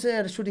শুটিং করছে,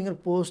 একটা শুটিংয়ের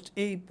পোস্ট,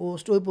 এই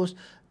পোস্ট ওই পোস্ট।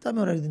 তো আমি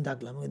ওর একদিন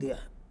ডাকলাম, ওই দিয়ে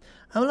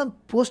আমি বললাম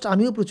পোস্ট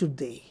আমিও প্রচুর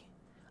দেই,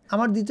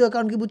 আমার দ্বিতীয়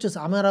কারণ কি বুঝছো,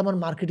 আমার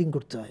মার্কেটিং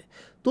করতে হয়।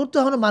 তোর তো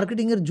এখনও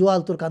মার্কেটিংয়ের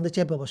জোয়াল তোর কাঁধে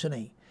চেপে বসে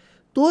নাই,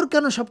 তোর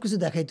কেন সব কিছু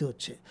দেখাইতে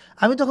হচ্ছে?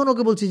 আমি তখন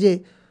ওকে বলছি যে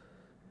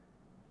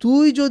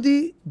তুই যদি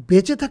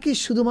বেঁচে থাকিস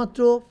শুধুমাত্র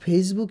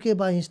ফেসবুকে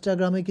বা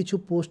ইনস্টাগ্রামে কিছু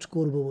পোস্ট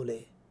করব বলে,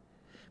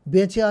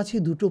 বেঁচে আছি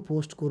দুটো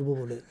পোস্ট করব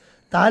বলে,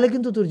 তাহলে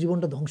কিন্তু তোর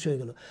জীবনটা ধ্বংস হয়ে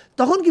গেল।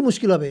 তখন কি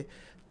মুশকিল হবে?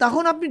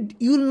 তখন আপনি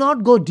ইউ উইল নট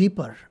গো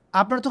ডিপার,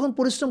 আপনার তখন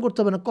পরিশ্রম করতে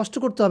হবে না, কষ্ট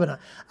করতে হবে না।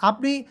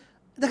 আপনি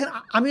দেখেন,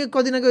 আমি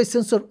কদিন আগে ওই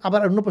সেন্সর, আবার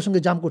অন্য প্রসঙ্গে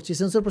জাম করছি,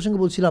 সেন্সর প্রসঙ্গে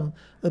বলছিলাম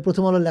ওই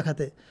প্রথম আলোর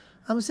লেখাতে,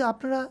 আমি বলছি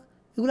আপনারা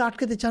এগুলো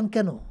আটকাতে চান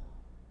কেন?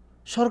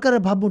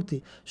 সরকারের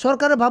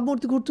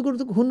ভাবমূর্তি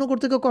ঘূর্ণ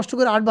করতে কেউ কষ্ট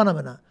করে আর্ট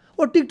বানাবে না,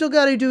 ও টিকটকে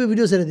আর ইউটিউবে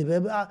ভিডিও ছেড়ে দিবে,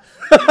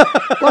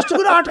 কষ্ট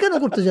করে আর্ট কেন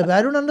করতে যাবে?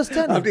 I don't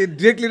understand.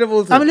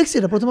 আমি লিখছি,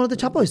 এটা প্রথম আলোতে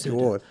ছাপা হয়েছে।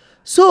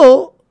 সো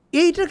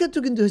এইটার ক্ষেত্রে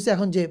কিন্তু হয়েছে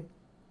এখন যে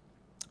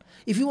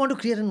if you want to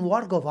create a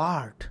work of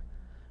art,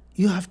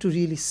 you have to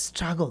really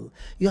struggle,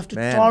 you have to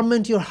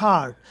torment your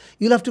heart,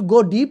 you'll have to go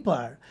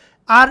deeper.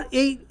 আর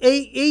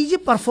এই যে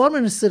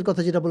পারফরমেন্সের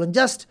কথা যেটা বলেন,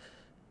 জাস্ট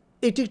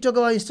এই টিকটকে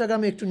বা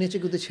ইনস্টাগ্রামে একটু নেচে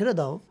কুদে ছেড়ে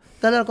দাও,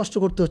 তাহলে আর কষ্ট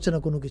করতে হচ্ছে না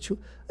কোনো কিছু,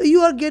 you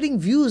are getting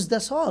views,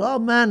 that's all. O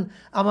man,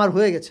 আমার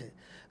হয়ে গেছে।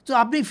 তো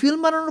আপনি ফিল্ম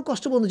বানানোর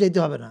কষ্ট বন্ধ যাইতে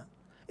হবে না,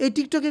 এই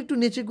টিকটকে একটু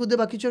নেচে কুদে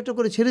বা কিছু একটা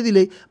করে ছেড়ে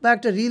দিলেই, বা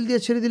একটা রিল দিয়ে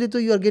ছেড়ে দিলেই তো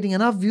you are getting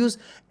enough views.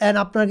 And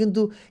আপনার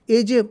কিন্তু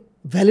এই যে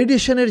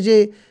ভ্যালিডেশনের যে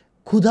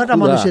ক্ষুধাটা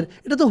মানুষের,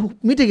 এটা তো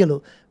মিটে গেল।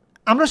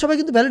 আমরা সবাই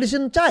কিন্তু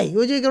ভ্যালিডেশন চাই,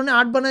 ওই যে কারণে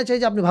আর্ট বানায় চাই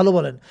যে আপনি ভালো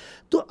বলেন।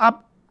 তো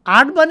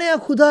আর্ট বানিয়ে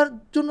ক্ষুধার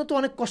জন্য তো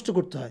অনেক কষ্ট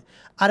করতে হয়,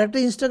 আর একটা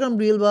ইনস্টাগ্রাম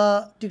রিল বা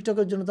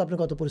টিকটকের জন্য তো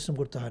আপনাকে অত পরিশ্রম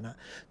করতে হয় না।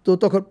 তো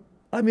তখন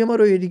আমি আমার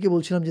ওই এডিকে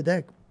বলছিলাম যে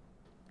দেখ,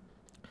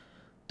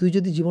 তুই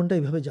যদি জীবনটা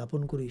এইভাবে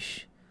যাপন করিস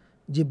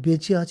যে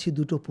বেঁচে আছি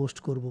দুটো পোস্ট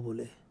করব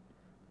বলে,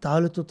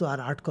 তাহলে তো আর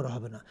আর্ট করা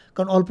হবে না,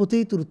 কারণ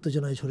অল্পতেই তোর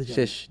উত্তেজনায় ঝরে যাবে,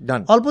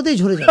 অল্পতেই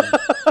ঝরে যাবে।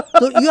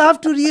 So you have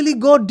to really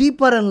go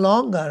deeper and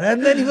longer. And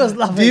then he was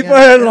laughing.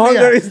 Deeper and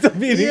longer is the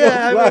meaning of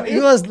life. He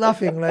was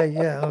laughing like,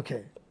 yeah,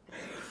 okay.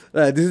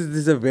 This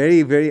is a very,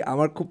 very,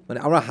 আমার খুব মানে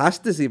আমরা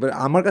হাসতেছি, but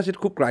আমার কাছে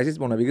খুব crisis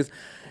মনে হয়, because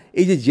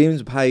এই যে জেমস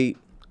ভাই,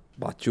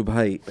 বাচ্চু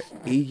ভাই,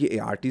 এই যে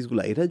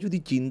আর্টিস্টগুলো, এরা যদি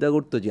চিন্তা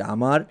করতো যে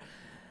আমার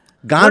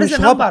গান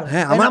সব,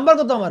 হ্যাঁ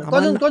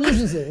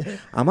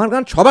আমার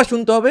গান সবার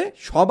শুনতে হবে,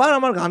 সবার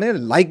আমার গানের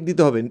লাইক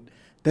দিতে হবে,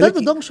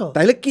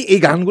 তাহলে কি এই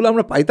গানগুলো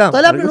আমরা পাইতাম?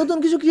 তাহলে আপনি নতুন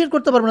কিছু ক্রিয়েট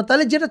করতে পারবেন না,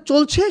 তাহলে যেটা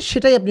চলছে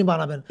সেটাই আপনি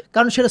বানাবেন,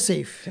 কারণ সেটা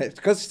সেফ,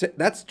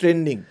 দ্যাটস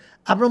ট্রেন্ডিং।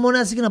 আপনার মনে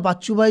আছে কিনা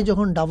বাচ্চু ভাই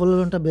যখন ডাবল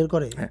অ্যালবামটা বের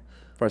করে,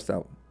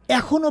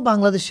 এখনো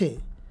বাংলাদেশে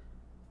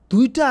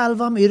 2টা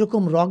অ্যালবাম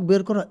এরকম রক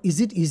বের করা, ইজ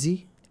ইট ইজি?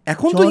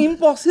 এখন তো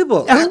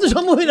ইম্পসিবল, এখন তো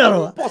সম্ভবই না,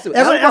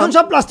 এখন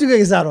সব প্লাস্টিক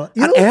হয়ে গেছে, আরো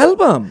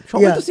অ্যালবাম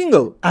সবাই তো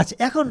সিঙ্গেল। আচ্ছা,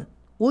 এখন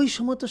ওই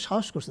সময় তো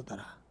সাহস করছে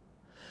তারা।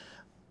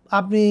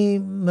 আপনি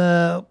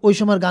ওই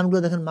সময়ের গানগুলো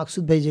দেখেন,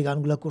 মাকসুদ ভাই যে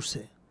গানগুলো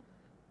করছে,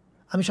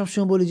 আমি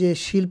সবসময় বলি যে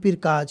শিল্পীর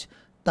কাজ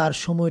তার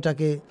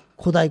সময়টাকে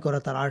খোদাই করা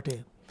তার আর্টে।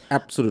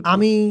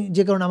 আমি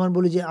যে কারণে আমার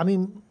বলি যে আমি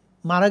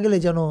মারা গেলে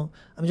যেন,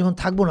 আমি যখন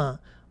থাকবো না,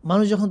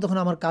 মানুষ যখন তখন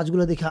আমার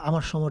কাজগুলো দেখে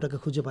আমার সময়টাকে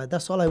খুঁজে পায়,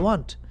 দ্যাটস অল আই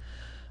ওয়ান্ট।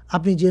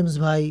 আপনি জেমস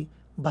ভাই,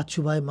 বাচ্চু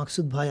ভাই,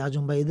 মাকসুদ ভাই,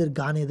 আজম ভাই, এদের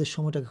গানে এদের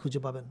সময়টাকে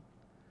খুঁজে পাবেন,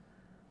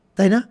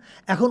 তাই না?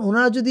 এখন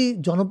ওনারা যদি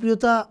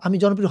জনপ্রিয়তা, আমি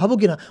জনপ্রিয় হব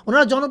কিনা,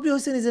 ওনারা জনপ্রিয়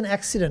হয়েছেন is an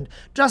accident,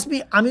 trust me.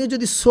 আমিও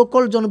যদি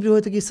সোকল জনপ্রিয়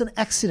হয়ে থাকি, it's an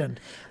accident.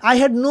 I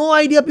had no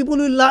idea people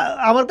will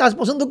আমার কাজ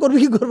পছন্দ করবে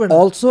কি করবে না।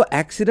 Also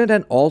accident,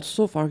 and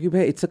also Faruqui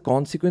ভাই, it's a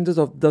consequences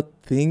of the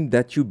thing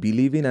that you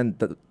believe in and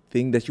the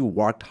thing that you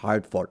worked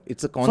hard for.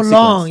 It's a for consequence.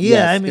 long, yeah,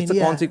 Yes, I mean, it's a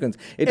yeah. consequence.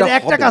 এটা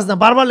একটা কাজ না,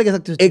 বারবার লেগে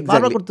থাকতে হচ্ছে,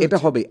 বারবার Exactly, করতে এটা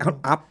হচ্ছে। হবে। এখন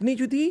আপনি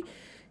যদি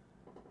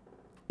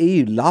এই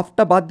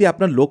লাভটা বাদ দিয়ে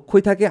আপনার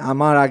লক্ষ্যই থাকে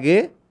আমার আগে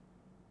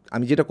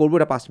আমি যেটা করবো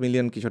এটা 5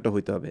 মিলিয়ন কিছু একটা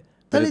হইতে হবে,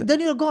 তাহলে দেন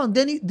ইউ গন,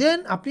 দেন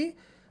আপনি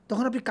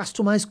তখন আপনি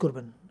কাস্টমাইজ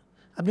করবেন,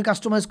 আপনি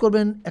কাস্টমাইজ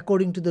করবেন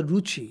অ্যাকর্ডিং টু দ্য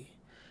রুচি।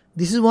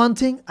 This is one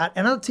thing. R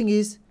another thing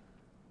is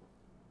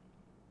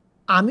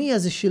আমি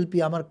অ্যাজ এ শিল্পী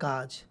আমার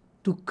কাজ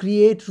টু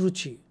ক্রিয়েট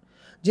রুচি,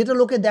 যেটা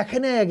লোকে দেখে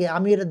না আগে,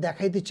 আমি এটা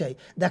দেখাইতে চাই,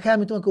 দেখায়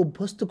আমি তোমাকে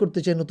অভ্যস্ত করতে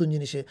চাই নতুন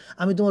জিনিসে,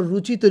 আমি তোমার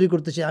রুচি তৈরি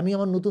করতে চাই, আমি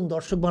আমার নতুন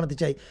দর্শক বানাতে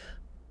চাই,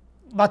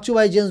 বাচ্চু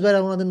ভাই জেমস ভাই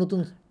ওনাদের নতুন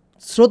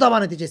শ্রোতা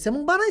বানাতে চাইছে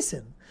এবং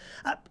বানাইছেন।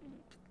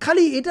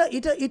 খালি এটা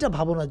এটা এটা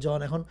ভাবো না জন,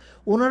 এখন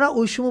ওনারা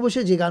ওই সময়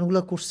বসে যে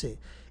গানগুলো করছে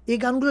এই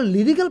গানগুলোর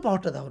লিরিক্যাল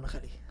পাওয়ারটা দাও না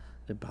খালি।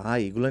 ভাই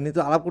এগুলো নিয়ে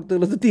তো আলাপ করতে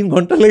গেলে তো 3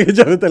 ঘন্টা লেগে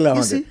যাবে তাহলে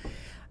আমাদের।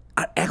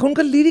 আর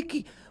এখনকার লিরিক কি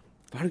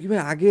ফারুকি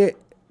ভাই, আগে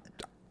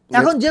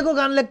এখন যে কেউ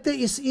গান লিখতে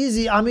ইস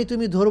ইজি, আমি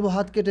তুমি ধরবো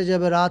হাত কেটে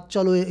যাবে রাত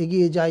চলো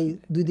এগিয়ে যাই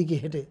দুই দিকে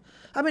হেঁটে,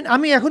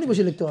 আমি এখনই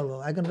বসে লিখতে পারবো।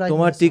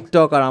 তোমার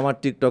টিকটক আর আমার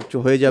টিকটক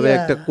হয়ে যাবে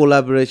একটা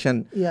কোলাবোরেশন।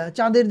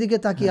 চাঁদের দিকে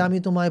তাকিয়ে আমি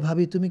তোমায়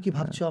ভাবি, তুমি কি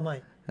ভাবছো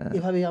আমায়,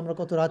 এভাবেই আমরা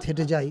কত রাত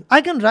হেঁটে যাই। I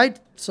can write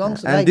songs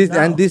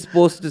and this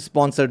post is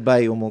sponsored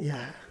by অমুক।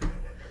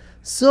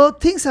 So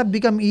things have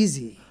become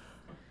easy.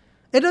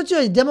 এটা হচ্ছে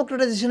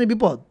ডেমোক্রেটাইজেশনের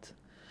বিপদ।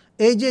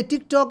 এই যে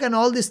TikTok and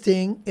all this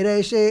thing, এরা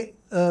এসে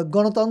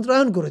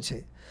গণতন্ত্রায়ন করেছে,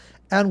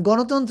 অ্যান্ড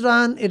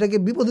গণতন্ত্রায়ন এটাকে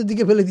বিপদের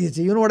দিকে ফেলে দিয়েছে।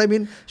 You know what I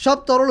mean, সব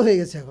তরল হয়ে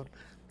গেছে এখন।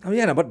 আমি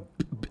জানি না, বাট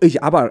এই যে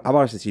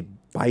আবার এসেছি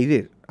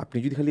বাইরের, আপনি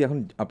যদি খালি এখন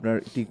আপনার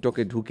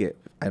টিকটকে ঢুকে,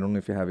 I don't know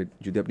if you have it,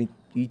 যদি আপনি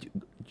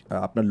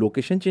আপনার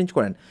লোকেশন চেঞ্জ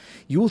করেন,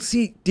 you will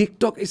see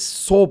TikTok is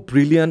so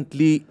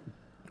brilliantly,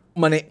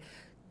 মানে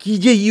কি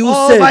যে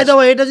ইউসেজ। বাই দ্য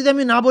ওয়ে, এটা যদি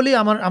আমি না বলি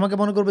আমাকে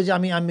মনে করবে যে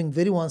আমি বিং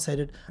ভেরি ওয়ান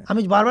সাইডেড। আমি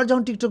বারবার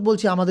যখন টিকটক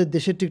বলছি আমাদের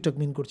দেশের টিকটক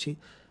মিন করছি।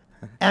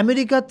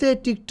 আমেরিকাতে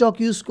টিকটক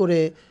ইউজ করে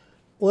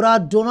ওরা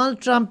ডোনাল্ড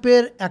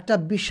ট্রাম্পের একটা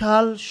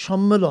বিশাল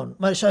সম্মেলন,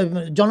 মানে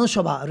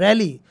জনসভা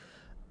র্যালি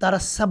তারা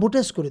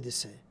সাবোটেজ করে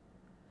দিছে।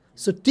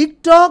 So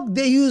TikTok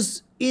they use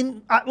in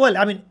well,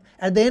 I mean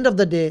at the end of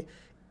the day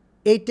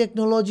এই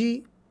টেকনোলজি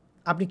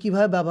আপনি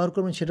কীভাবে ব্যবহার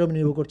করবেন সেটাও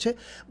নির্ভর করছে।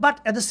 But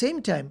at the same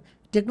time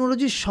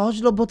টেকনোলজির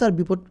সহজলভ্যতার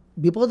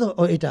বিপদ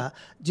এটা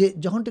যে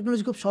যখন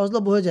টেকনোলজি খুব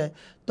সহজলভ্য হয়ে যায়,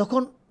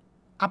 তখন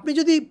আপনি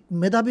যদি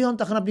মেধাবী হন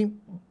তখন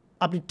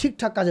আপনি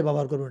ঠিকঠাক কাজে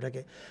ব্যবহার করবেন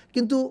এটাকে,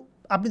 কিন্তু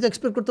আপনি তো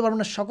এক্সপেক্ট করতে পারবেন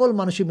না সকল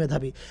মানুষই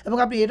মেধাবী, এবং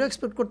আপনি এটাও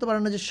এক্সপেক্ট করতে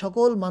পারেন না যে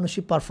সকল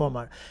মানুষই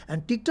পারফর্মার।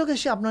 অ্যান্ড টিকটক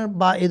এসে আপনার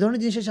বা এ ধরনের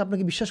জিনিস এসে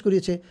আপনাকে বিশ্বাস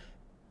করিয়েছে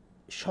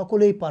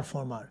সকলেই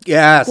পারফর্মার।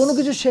 কোনো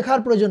কিছু শেখার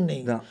প্রয়োজন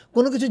নেই,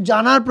 কোনো কিছু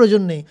জানার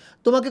প্রয়োজন নেই,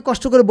 তোমাকে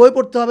কষ্ট করে বই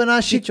পড়তে হবে না,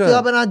 শিখতে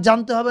হবে না,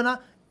 জানতে হবে না,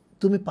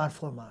 তুমি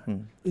performer,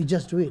 you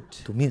just do it,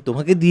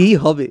 তোমাকে দিয়েই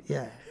হবে।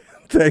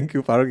 Thank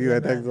you, Farookie.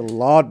 Thanks a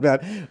lot, man.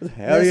 It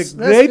was having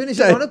a great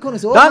time.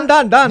 Done.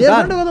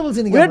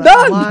 We're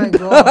done.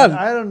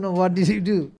 I don't know, what did you do?